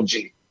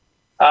technology.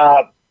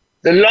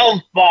 The Love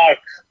Park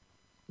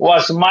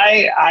was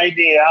my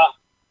idea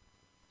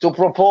to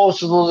propose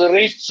to the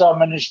Ritz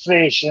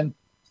administration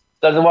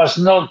that was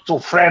not too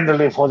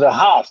friendly for the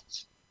heart.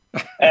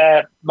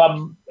 But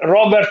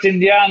Robert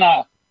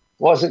Indiana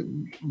was a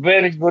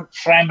very good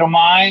friend of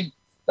mine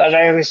that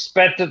I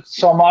respected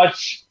so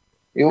much.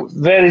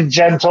 Very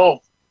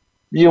gentle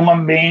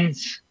human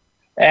beings.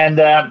 And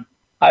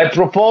I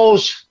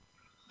proposed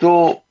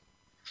to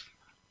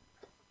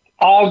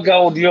Al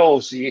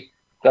Gaudiosi,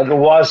 that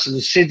was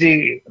the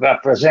city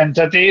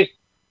representative,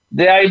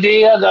 the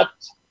idea that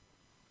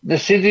the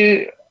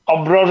city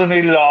of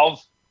brotherly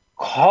love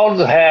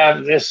could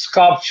have the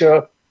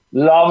sculpture,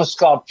 love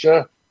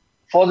sculpture,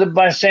 for the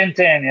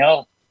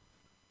bicentennial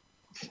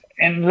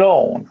in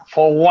loan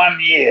for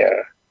 1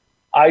 year.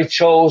 I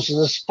chose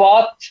the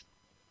spot.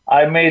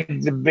 I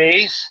made the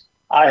base.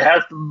 I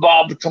helped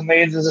Bob to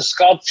make the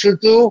sculpture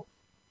too.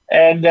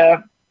 And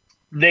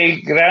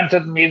they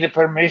granted me the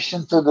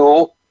permission to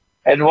do,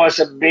 and was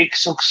a big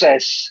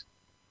success.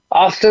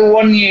 After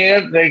 1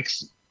 year, the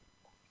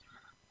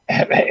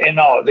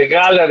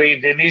gallery,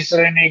 the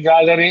Nisreni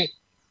Gallery,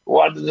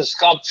 wanted the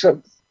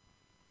sculpture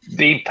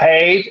be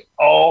paid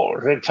or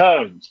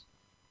returned.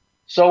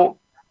 So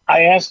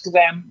I asked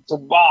them to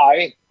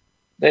buy.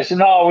 They said,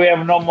 no, we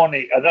have no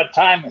money. At that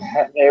time,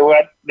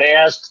 they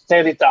asked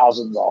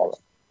 $30,000.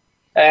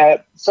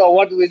 So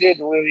what we did,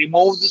 we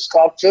removed the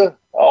sculpture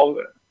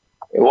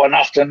one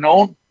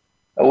afternoon.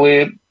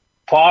 We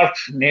parked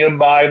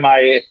nearby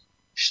my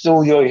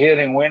studio here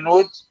in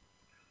Wynwood.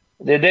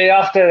 The day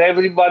after,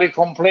 everybody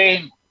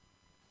complained,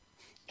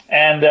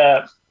 and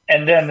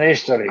then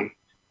history.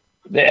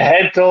 The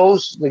head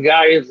toast, the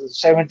guy is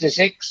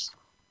 76,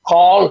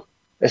 called,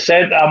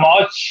 said how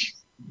much.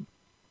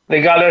 The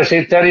gallery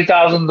said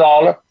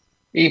 $30,000.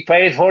 He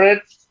paid for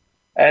it,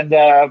 and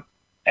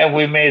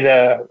we made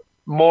a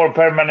more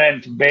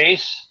permanent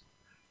base,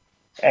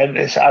 and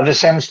it's at the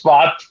same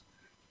spot.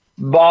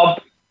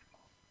 Bob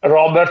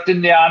Robert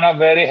Indiana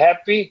very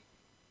happy,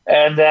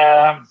 and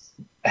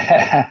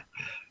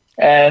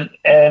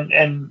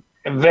and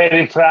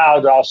very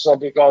proud also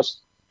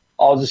because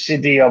of the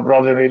city of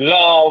brotherly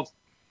love,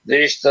 the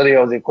history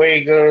of the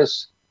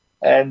Quakers,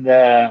 and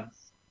the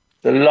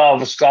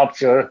love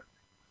sculpture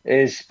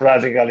is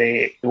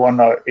practically one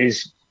of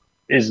his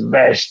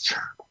best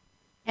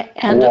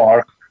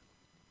work.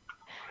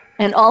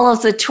 And all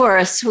of the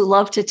tourists who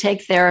love to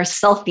take their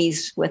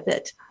selfies with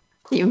it.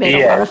 You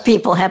made a lot of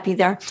people happy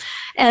there.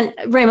 And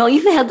Ramo,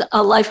 you've had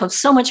a life of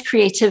so much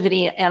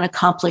creativity and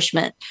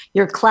accomplishment.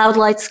 Your cloud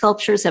light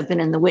sculptures have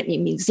been in the Whitney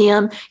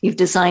Museum. You've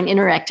designed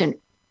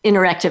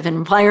interactive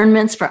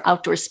environments for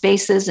outdoor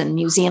spaces and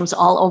museums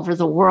all over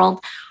the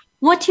world.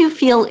 What do you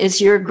feel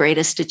is your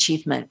greatest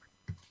achievement?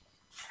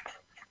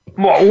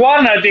 Well,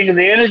 one, I think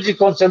the energy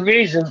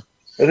conservation,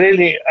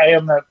 really, I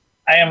am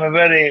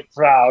very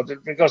proud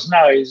because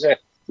now it's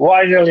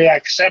widely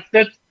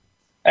accepted.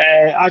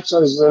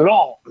 Actually, it's the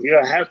law. You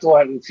have to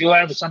have, if you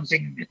have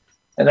something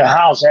in the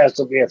house, it has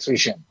to be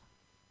efficient.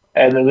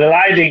 And the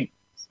lighting,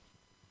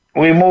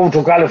 we moved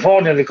to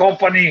California. The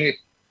company,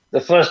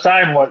 the first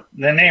time,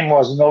 the name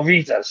was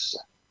Novitas,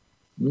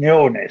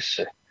 Newness.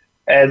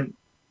 And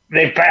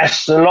they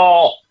passed the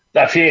law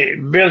that if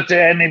you built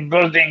any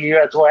building, you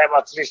have to have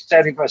at least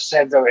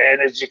 30% of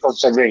energy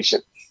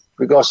conservation.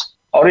 Because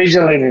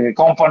originally the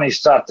company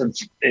started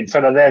in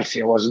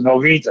Philadelphia, was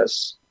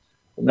Novitas.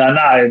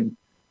 Now it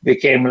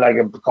became like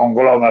a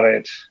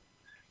conglomerate.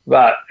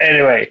 But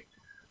anyway,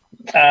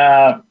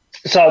 I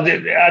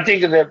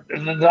think the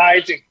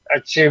lighting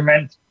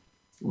achievement,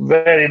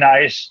 very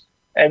nice.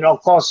 And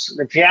of course,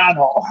 the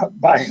piano,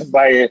 by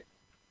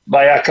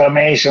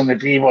acclamation, the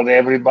people,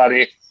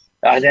 everybody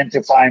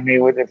identify me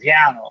with the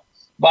piano.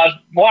 But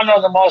one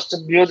of the most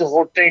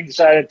beautiful things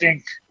I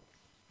think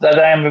that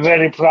I am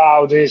very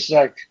proud is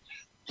like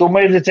to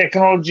make the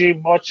technology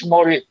much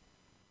more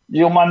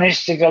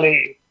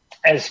humanistically,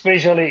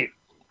 especially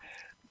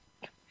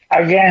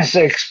against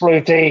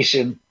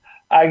exploitation,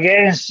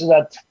 against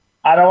that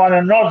I don't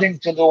want nothing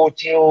to do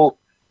with you,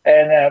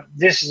 and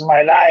this is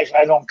my life,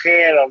 I don't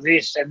care of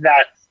this and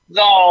that.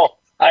 No,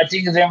 I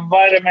think the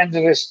environment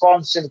is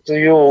responsive to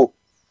you,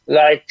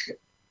 like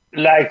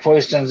for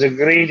instance, the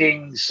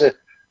greetings,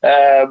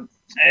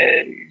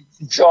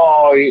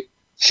 joy,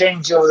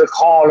 change of the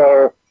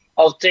color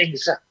of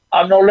things,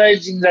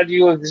 acknowledging that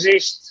you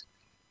exist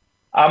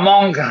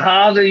among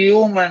other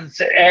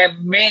humans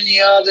and many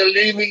other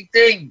living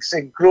things,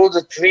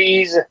 including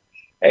trees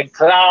and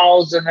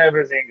clouds and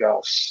everything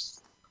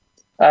else.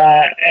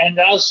 And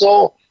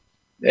also,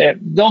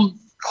 don't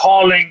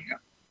calling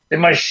the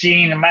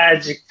machine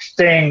magic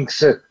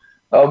things.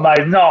 All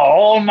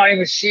my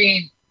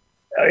machine,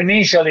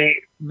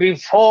 initially,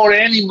 before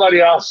anybody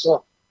else,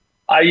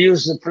 I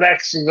use the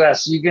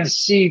plexiglass. You can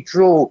see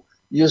through.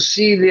 You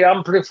see the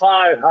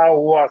amplifier, how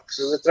it works,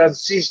 the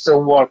transistor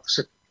works.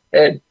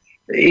 And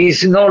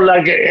it's not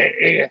like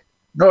a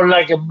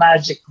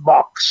magic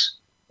box.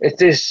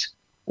 It is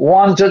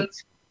wanted,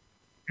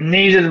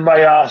 needed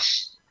by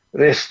us,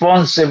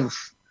 responsive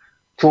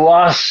to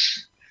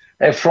us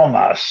and from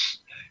us.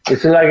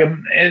 It's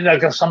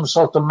like some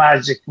sort of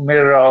magic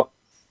mirror,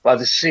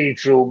 but a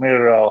see-through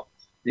mirror.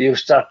 You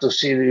start to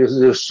see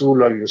the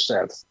soul of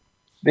yourself.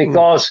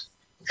 Because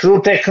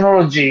through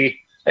technology,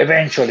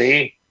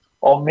 eventually,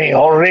 or me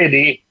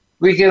already,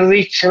 we can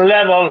reach a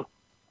level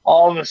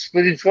of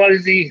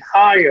spirituality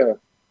higher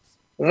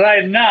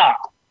right now,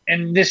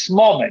 in this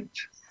moment.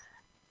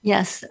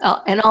 Yes,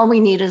 and all we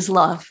need is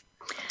love.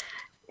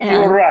 And,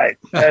 you're right.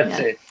 That's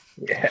it.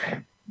 Yeah.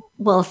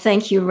 Well,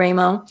 thank you,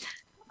 Ramo.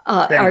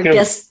 Thank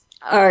you.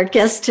 Our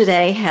guest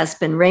today has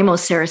been Ramo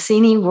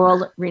Saracini,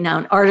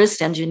 world-renowned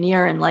artist,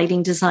 engineer, and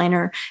lighting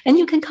designer. And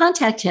you can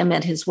contact him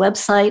at his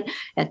website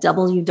at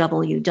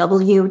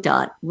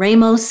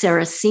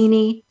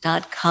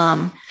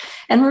www.ramosaracini.com.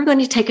 And we're going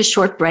to take a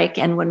short break.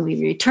 And when we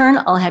return,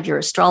 I'll have your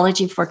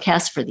astrology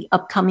forecast for the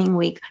upcoming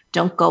week.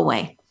 Don't go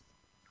away.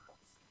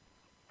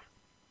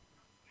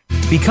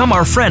 Become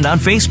our friend on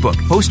Facebook.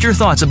 Post your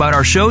thoughts about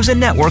our shows and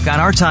network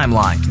on our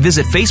timeline.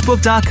 Visit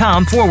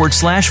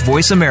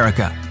facebook.com/Voice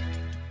America.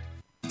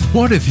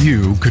 What if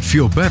you could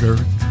feel better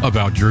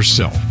about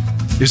yourself?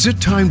 Is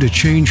it time to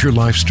change your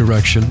life's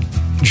direction?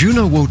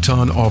 Juno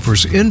Wotan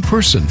offers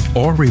in-person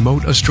or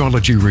remote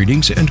astrology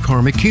readings and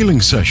karmic healing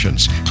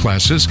sessions,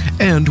 classes,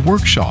 and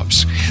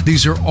workshops.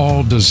 These are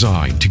all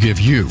designed to give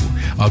you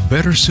a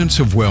better sense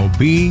of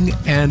well-being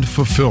and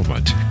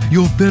fulfillment.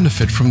 You'll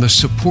benefit from the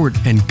support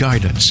and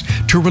guidance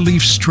to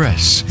relieve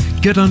stress,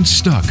 get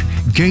unstuck,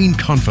 gain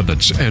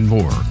confidence, and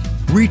more.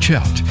 Reach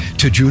out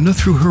to Juna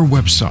through her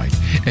website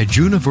at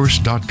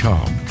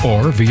juniverse.com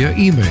or via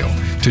email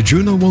to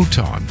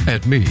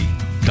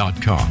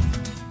junowotan@me.com.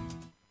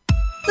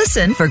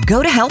 Listen for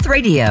Go to Health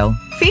Radio.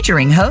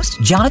 featuring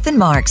host Jonathan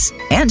Marks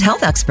and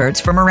health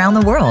experts from around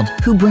the world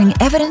who bring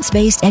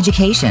evidence-based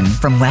education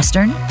from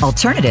Western,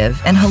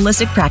 alternative, and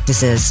holistic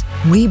practices.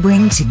 We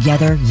bring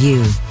together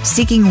you,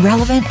 seeking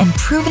relevant and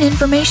proven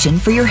information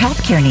for your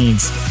healthcare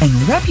needs, and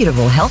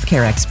reputable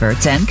healthcare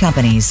experts and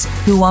companies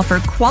who offer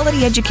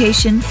quality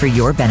education for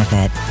your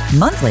benefit.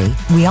 Monthly,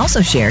 we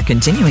also share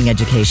continuing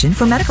education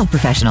for medical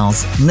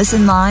professionals.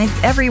 Listen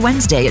live every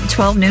Wednesday at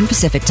 12 noon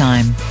Pacific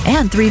Time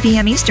and 3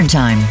 p.m. Eastern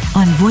Time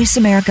on Voice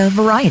America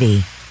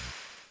Variety.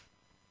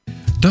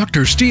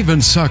 Dr. Steven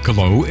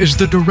Socolow is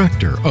the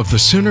director of the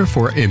Center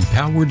for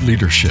Empowered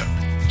Leadership.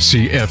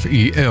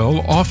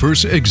 CFEL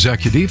offers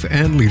executive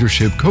and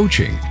leadership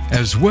coaching,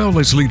 as well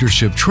as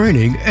leadership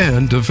training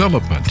and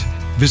development.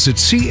 Visit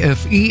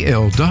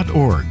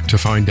CFEL.org to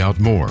find out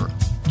more.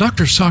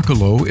 Dr.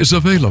 Socolow is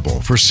available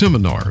for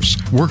seminars,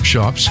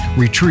 workshops,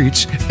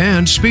 retreats,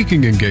 and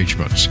speaking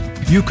engagements.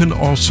 You can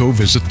also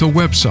visit the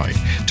website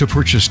to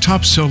purchase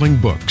top-selling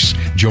books,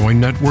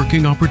 join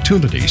networking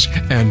opportunities,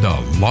 and a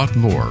lot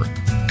more.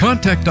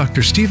 Contact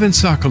Dr. Steven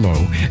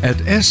Socolow at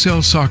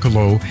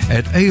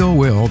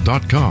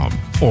slsocolow@aol.com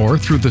or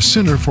through the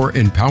Center for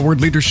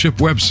Empowered Leadership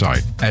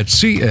website at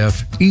cfel.org.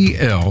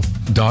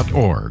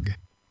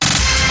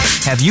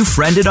 Have you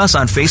friended us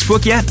on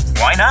Facebook yet?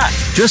 Why not?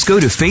 Just go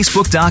to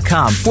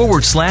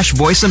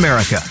facebook.com/Voice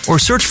America or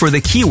search for the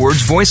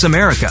keywords Voice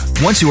America.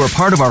 Once you are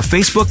part of our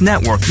Facebook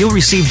network, you'll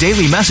receive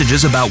daily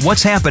messages about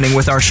what's happening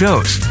with our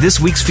shows, this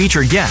week's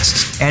featured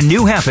guests, and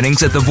new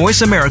happenings at the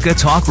Voice America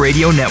Talk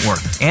Radio Network.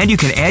 And you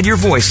can add your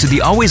voice to the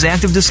always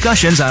active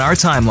discussions on our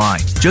timeline.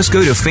 Just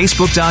go to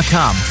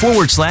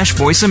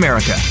facebook.com/Voice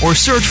America or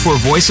search for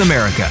Voice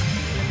America.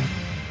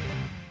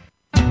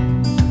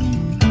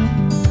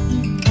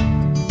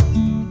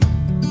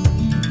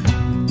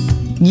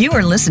 You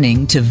are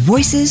listening to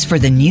Voices for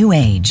the New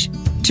Age.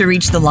 To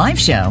reach the live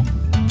show,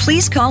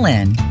 please call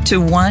in to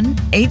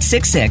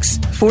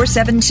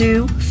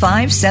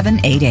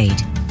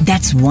 1-866-472-5788.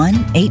 That's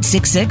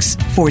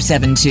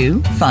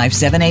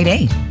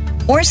 1-866-472-5788.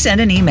 Or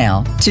send an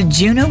email to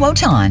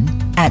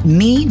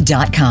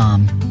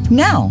junootan@me.com.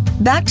 Now,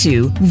 back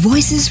to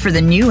Voices for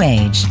the New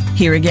Age.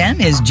 Here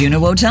again is Juno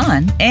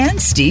Wotan and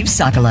Steve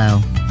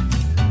Socolow.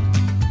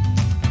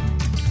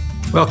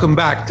 Welcome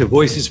back to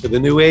Voices for the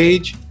New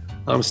Age.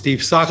 I'm Steve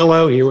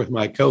Socolow here with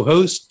my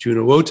co-host,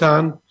 Juno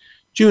Wotan.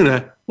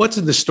 Juna, what's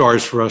in the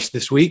stars for us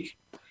this week?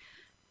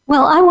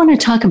 Well, I want to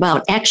talk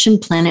about action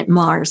planet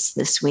Mars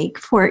this week,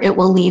 for it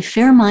will leave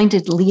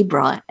fair-minded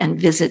Libra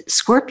and visit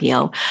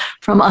Scorpio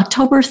from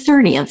October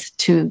 30th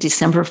to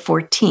December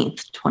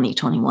 14th,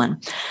 2021.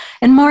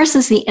 And Mars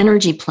is the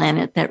energy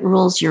planet that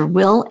rules your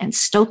will and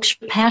stokes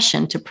your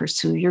passion to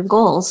pursue your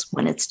goals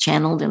when it's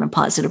channeled in a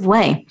positive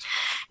way.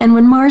 And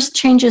when Mars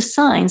changes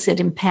signs,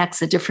 it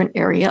impacts a different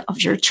area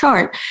of your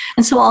chart.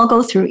 And so I'll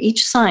go through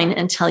each sign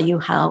and tell you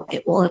how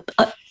it will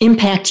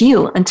impact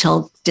you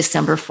until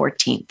December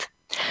 14th.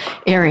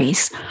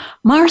 Aries,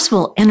 Mars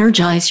will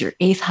energize your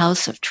 8th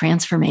house of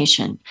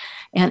transformation.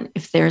 And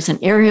if there's an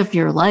area of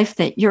your life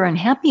that you're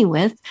unhappy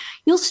with,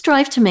 you'll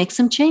strive to make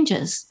some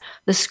changes.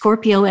 The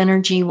Scorpio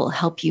energy will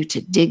help you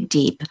to dig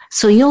deep,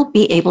 so you'll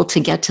be able to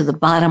get to the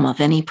bottom of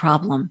any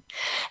problem.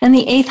 And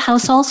the 8th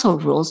house also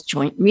rules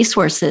joint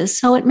resources,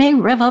 so it may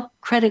rev up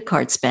credit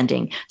card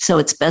spending, so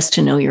it's best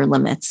to know your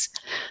limits.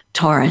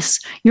 Taurus,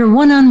 your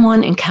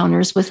one-on-one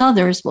encounters with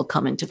others will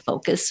come into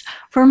focus,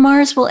 for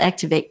Mars will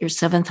activate your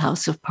 7th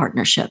house of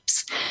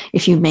partnerships.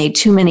 If you've made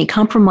too many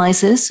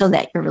compromises so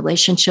that your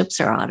relationships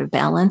are out of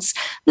balance,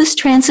 this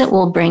transit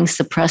will bring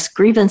suppressed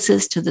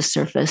grievances to the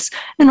surface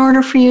in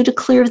order for you to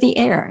clear the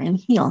air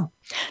and heal.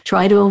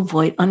 Try to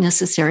avoid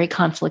unnecessary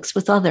conflicts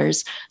with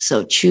others,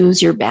 so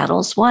choose your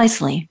battles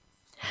wisely.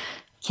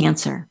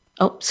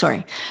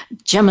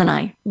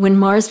 Gemini, when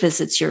Mars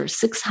visits your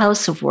 6th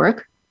house of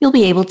work, you'll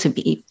be able to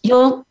be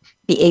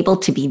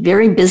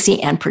very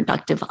busy and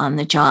productive on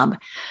the job.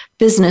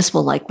 Business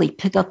will likely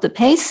pick up the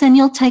pace and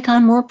you'll take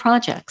on more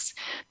projects.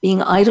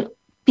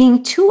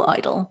 Being too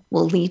idle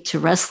will lead to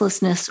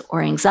restlessness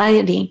or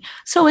anxiety,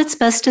 so it's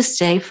best to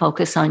stay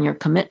focused on your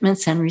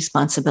commitments and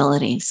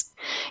responsibilities.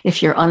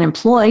 If you're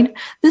unemployed,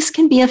 this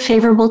can be a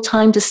favorable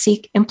time to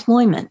seek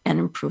employment and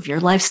improve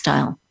your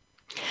lifestyle.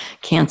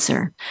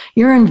 Cancer,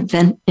 your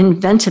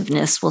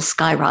inventiveness will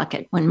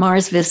skyrocket when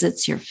Mars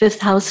visits your 5th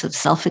house of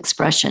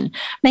self-expression,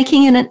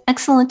 making it an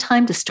excellent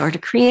time to start a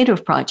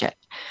creative project.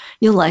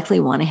 You'll likely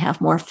want to have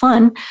more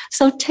fun,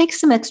 so take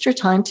some extra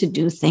time to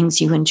do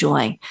things you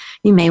enjoy.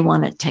 You may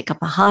want to take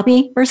up a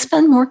hobby or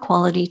spend more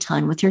quality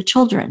time with your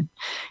children.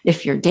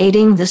 If you're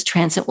dating, this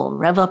transit will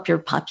rev up your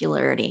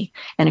popularity.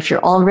 And if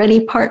you're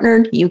already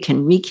partnered, you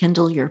can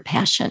rekindle your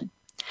passion.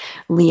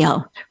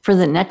 Leo, for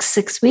the next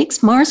 6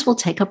 weeks, Mars will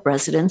take up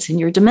residence in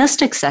your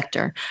domestic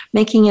sector,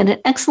 making it an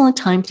excellent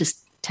time to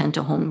tend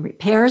to home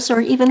repairs or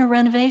even a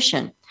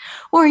renovation.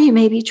 Or you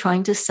may be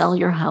trying to sell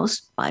your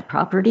house, buy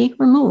property,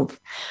 or move.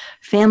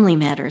 Family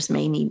matters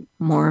may need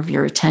more of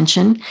your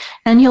attention,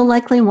 and you'll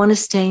likely want to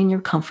stay in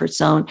your comfort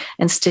zone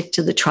and stick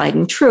to the tried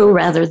and true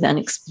rather than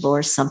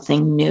explore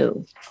something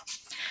new.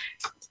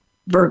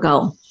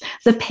 Virgo,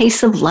 the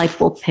pace of life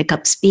will pick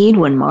up speed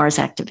when Mars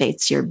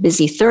activates your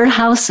busy third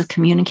house of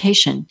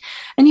communication,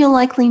 and you'll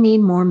likely need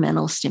more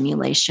mental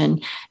stimulation,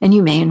 and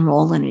you may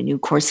enroll in a new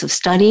course of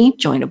study,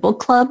 join a book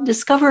club,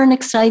 discover an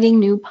exciting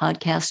new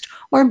podcast,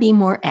 or be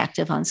more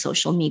active on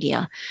social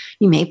media.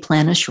 You may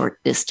plan a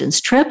short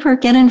distance trip or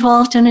get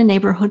involved in a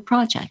neighborhood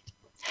project.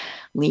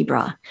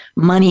 Libra,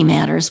 money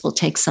matters will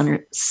take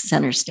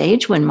center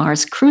stage when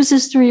Mars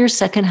cruises through your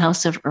second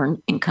house of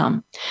earned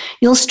income.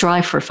 You'll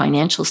strive for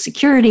financial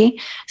security,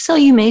 so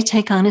you may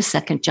take on a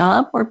second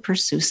job or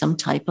pursue some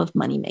type of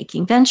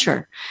money-making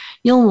venture.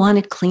 You'll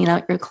want to clean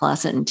out your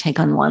closet and take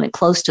unwanted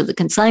clothes to the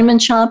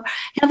consignment shop,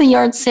 have a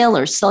yard sale,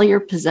 or sell your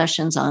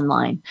possessions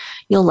online.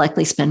 You'll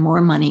likely spend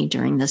more money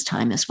during this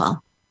time as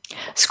well.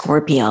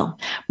 Scorpio,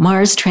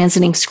 Mars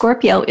transiting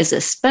Scorpio is a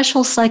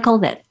special cycle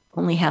that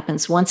only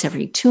happens once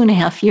every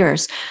 2.5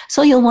 years,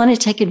 so you'll want to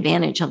take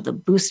advantage of the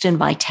boost in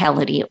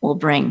vitality it will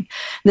bring.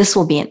 This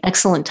will be an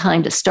excellent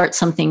time to start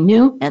something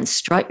new and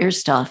strut your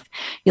stuff.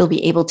 You'll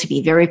be able to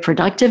be very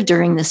productive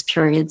during this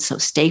period, so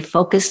stay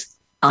focused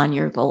on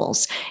your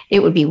goals.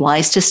 It would be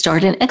wise to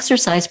start an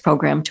exercise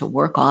program to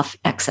work off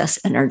excess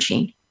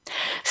energy.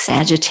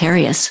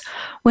 Sagittarius,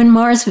 when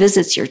Mars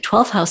visits your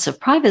 12th house of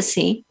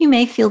privacy, you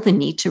may feel the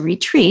need to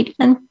retreat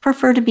and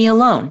prefer to be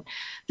alone.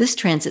 This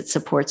transit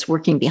supports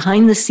working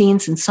behind the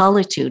scenes in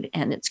solitude,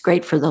 and it's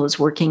great for those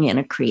working in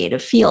a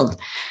creative field.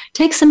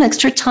 Take some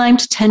extra time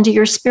to tend to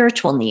your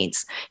spiritual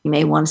needs. You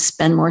may want to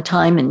spend more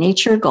time in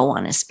nature, go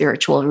on a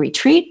spiritual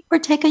retreat, or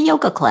take a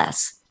yoga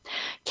class.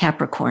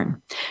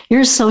 Capricorn,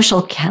 your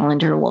social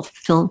calendar will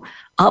fill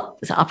up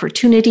with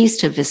opportunities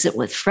to visit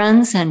with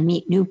friends and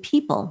meet new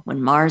people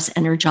when Mars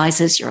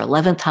energizes your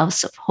 11th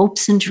house of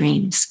hopes and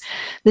dreams.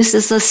 This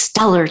is a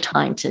stellar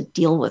time to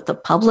deal with the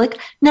public,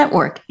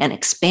 network, and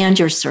expand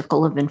your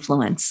circle of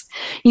influence.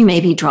 You may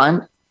be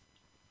drawn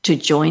to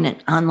join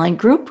an online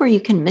group where you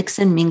can mix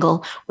and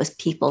mingle with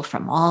people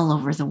from all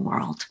over the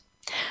world.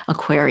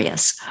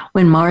 Aquarius,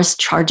 when Mars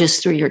charges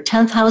through your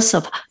 10th house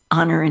of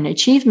honor and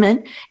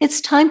achievement,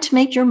 it's time to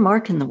make your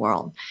mark in the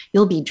world.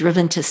 You'll be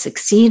driven to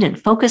succeed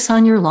and focus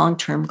on your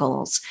long-term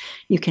goals.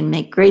 You can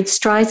make great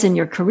strides in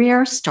your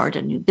career, start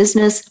a new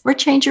business, or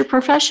change your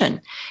profession.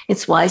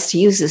 It's wise to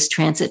use this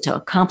transit to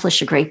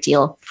accomplish a great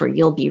deal, for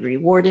you'll be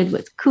rewarded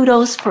with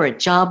kudos for a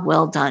job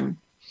well done.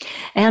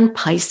 And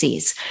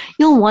Pisces,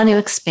 you'll want to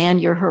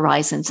expand your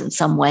horizons in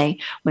some way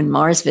when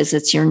Mars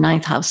visits your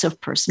 9th house of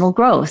personal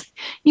growth.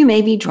 You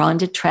may be drawn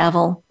to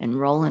travel,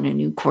 enroll in a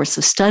new course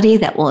of study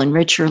that will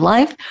enrich your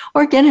life,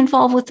 or get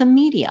involved with the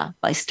media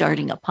by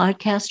starting a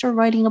podcast or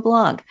writing a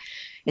blog.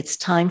 It's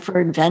time for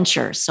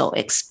adventure, so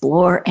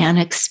explore and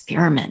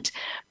experiment.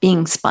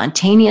 Being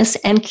spontaneous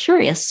and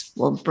curious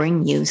will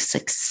bring you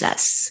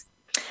success.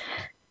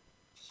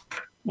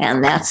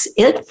 And that's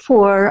it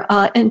for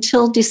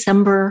until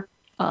December.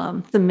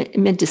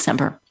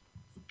 Mid-December.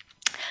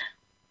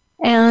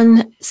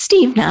 And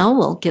Steve now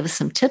will give us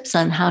some tips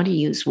on how to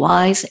use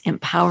wise,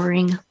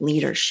 empowering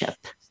leadership.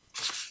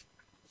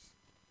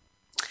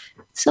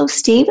 So,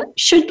 Steve,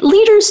 should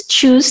leaders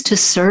choose to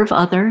serve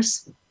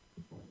others?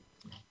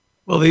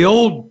 Well, the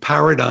old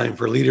paradigm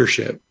for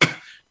leadership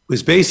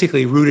was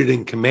basically rooted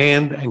in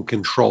command and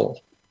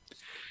control.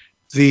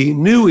 The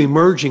new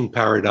emerging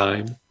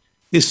paradigm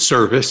is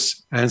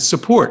service and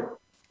support.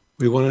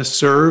 We want to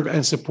serve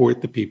and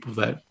support the people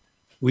that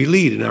we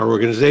lead in our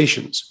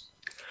organizations.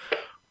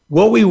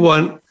 What we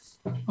want,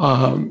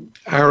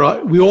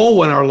 we all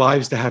want our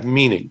lives to have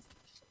meaning.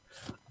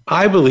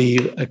 I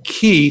believe a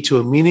key to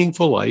a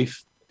meaningful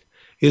life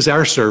is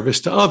our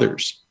service to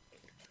others.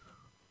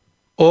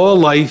 All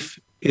life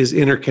is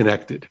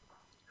interconnected.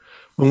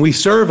 When we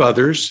serve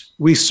others,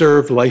 we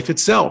serve life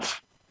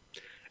itself.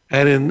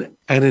 And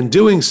in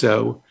doing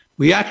so,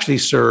 we actually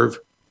serve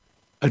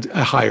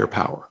a higher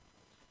power.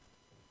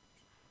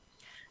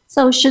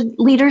 So should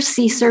leaders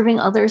see serving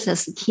others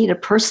as the key to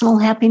personal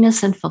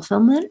happiness and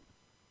fulfillment?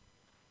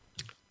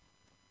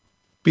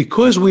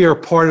 Because we are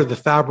part of the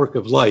fabric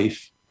of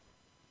life,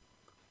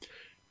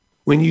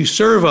 when you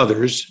serve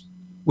others,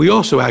 we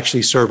also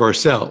actually serve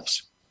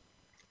ourselves.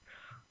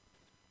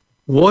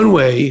 One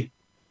way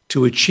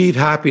to achieve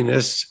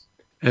happiness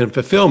and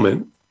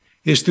fulfillment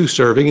is through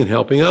serving and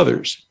helping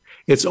others.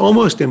 It's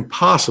almost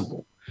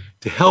impossible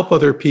to help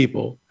other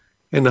people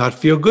and not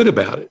feel good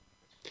about it.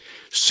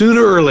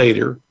 Sooner or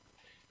later,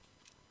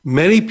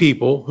 many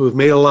people who have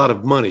made a lot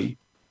of money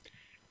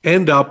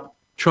end up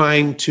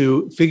trying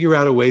to figure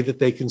out a way that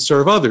they can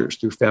serve others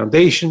through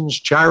foundations,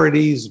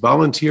 charities,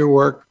 volunteer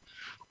work.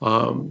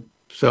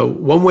 So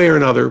one way or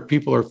another,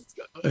 people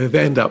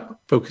end up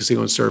focusing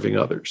on serving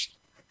others.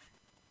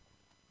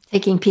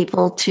 Taking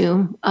people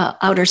to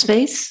outer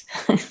space,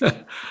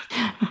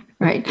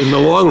 right? In the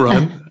long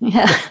run.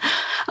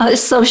 Yeah.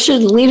 So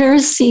should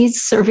leaders see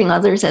serving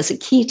others as a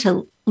key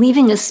to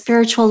leaving a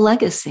spiritual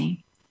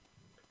legacy?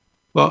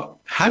 Well,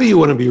 how do you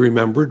want to be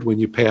remembered when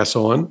you pass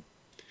on?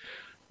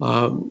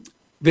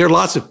 There are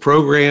lots of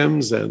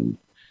programs and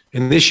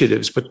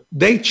initiatives, but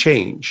they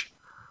change.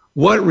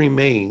 What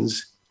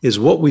remains is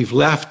what we've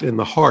left in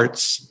the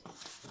hearts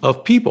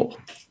of people.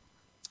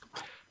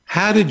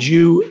 How did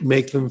you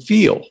make them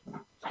feel?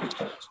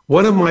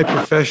 One of my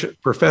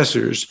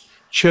professors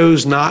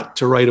chose not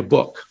to write a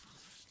book.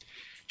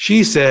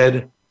 She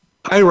said,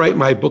 I write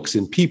my books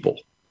in people.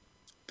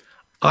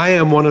 I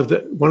am one of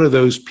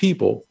those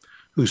people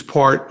who's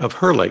part of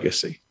her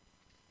legacy.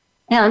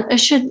 And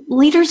should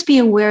leaders be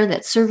aware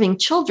that serving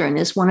children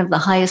is one of the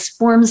highest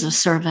forms of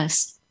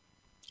service?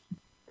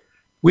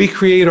 We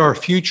create our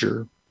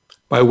future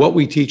by what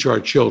we teach our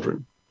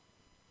children.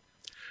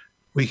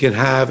 We can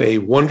have a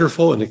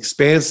wonderful and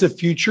expansive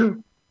future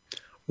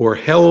or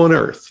hell on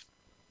earth.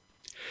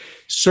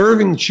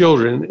 Serving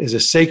children is a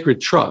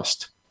sacred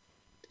trust.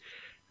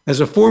 As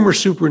a former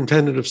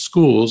superintendent of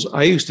schools,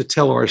 I used to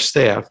tell our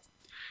staff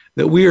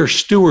that we are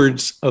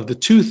stewards of the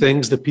two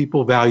things that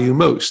people value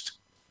most: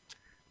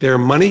 their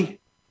money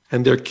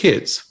and their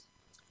kids.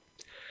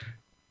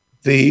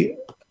 The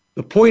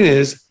point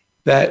is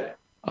that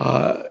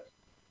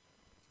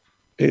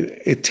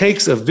it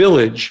takes a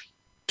village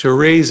to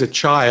raise a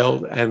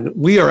child, and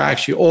we are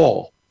actually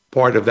all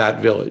part of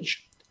that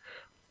village.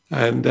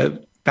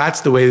 And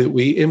that's the way that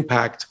we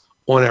impact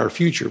on our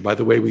future, by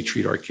the way we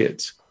treat our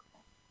kids.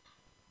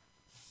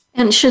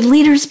 And should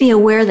leaders be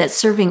aware that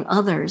serving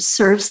others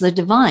serves the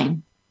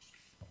divine?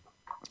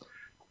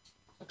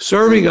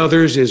 Serving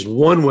others is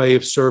one way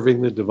of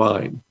serving the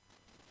divine.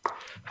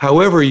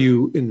 However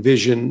you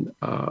envision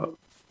the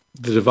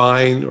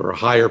divine or a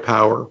higher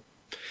power,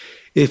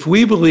 if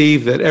we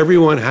believe that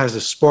everyone has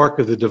a spark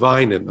of the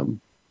divine in them,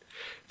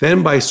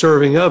 then by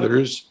serving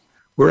others,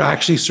 we're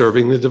actually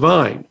serving the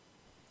divine.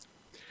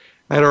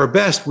 At our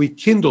best, we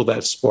kindle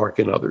that spark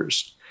in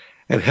others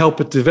and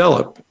help it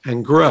develop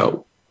and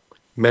grow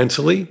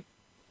mentally,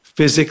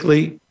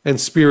 physically, and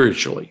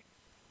spiritually.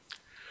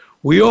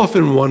 We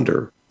often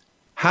wonder,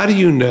 how do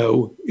you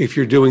know if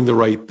you're doing the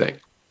right thing?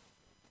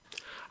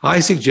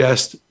 I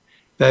suggest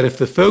that if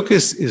the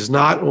focus is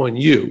not on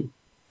you,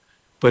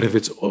 but if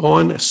it's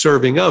on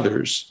serving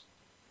others,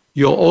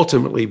 you'll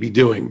ultimately be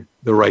doing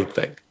the right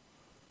thing.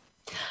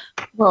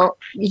 Well,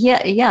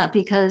 yeah,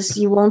 because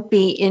you won't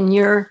be in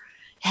your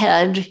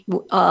head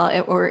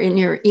or in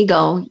your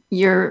ego.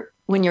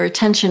 When your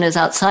attention is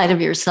outside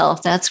of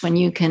yourself, that's when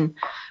you can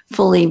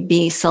fully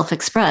be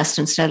self-expressed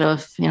instead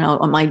of,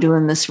 am I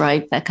doing this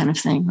right? That kind of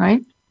thing,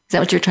 right? Is that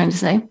what you're trying to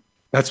say?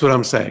 That's what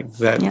I'm saying.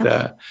 There's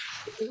a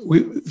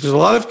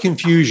lot of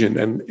confusion,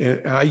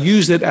 and I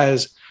use it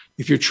as,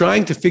 if you're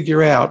trying to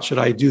figure out, should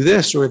I do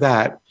this or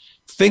that,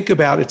 think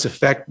about its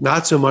effect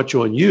not so much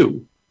on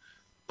you,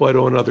 but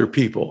on other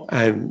people,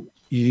 and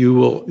you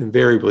will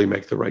invariably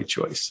make the right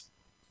choice.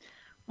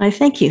 I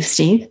thank you,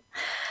 Steve.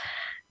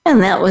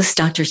 And that was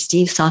Dr.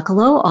 Steve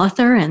Socolow,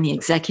 author and the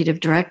executive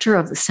director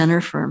of the Center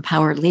for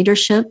Empowered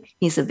Leadership.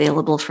 He's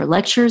available for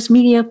lectures,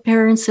 media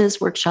appearances,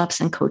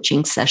 workshops, and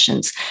coaching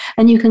sessions.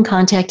 And you can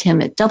contact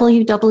him at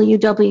www.cfel.org.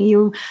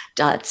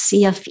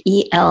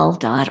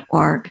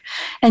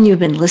 And you've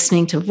been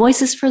listening to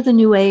Voices for the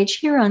New Age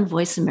here on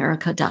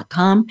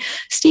voiceamerica.com.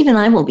 Steve and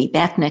I will be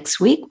back next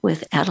week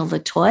with Ada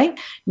Latoy,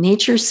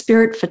 nature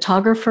spirit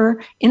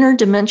photographer,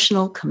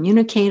 interdimensional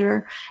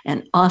communicator,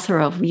 and author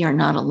of We Are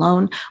Not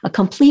Alone, a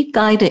complete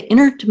guide to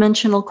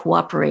interdimensional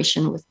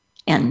cooperation with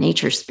and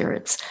nature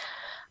spirits,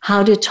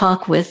 how to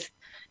talk with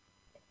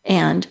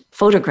and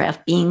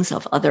photograph beings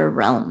of other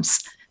realms.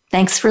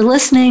 Thanks for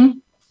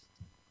listening.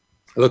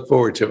 I look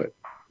forward to it.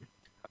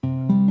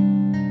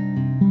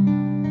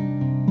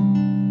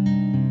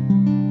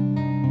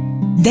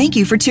 Thank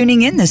you for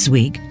tuning in this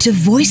week to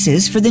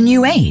Voices for the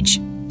New Age.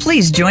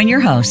 Please join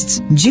your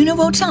hosts, Juno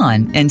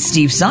Wotan and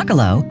Steve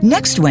Socolow,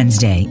 next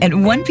Wednesday at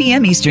 1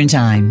 p.m. Eastern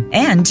Time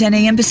and 10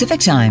 a.m. Pacific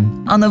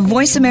Time on the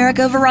Voice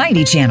America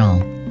Variety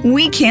Channel.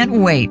 We can't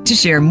wait to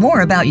share more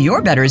about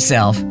your better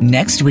self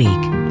next week.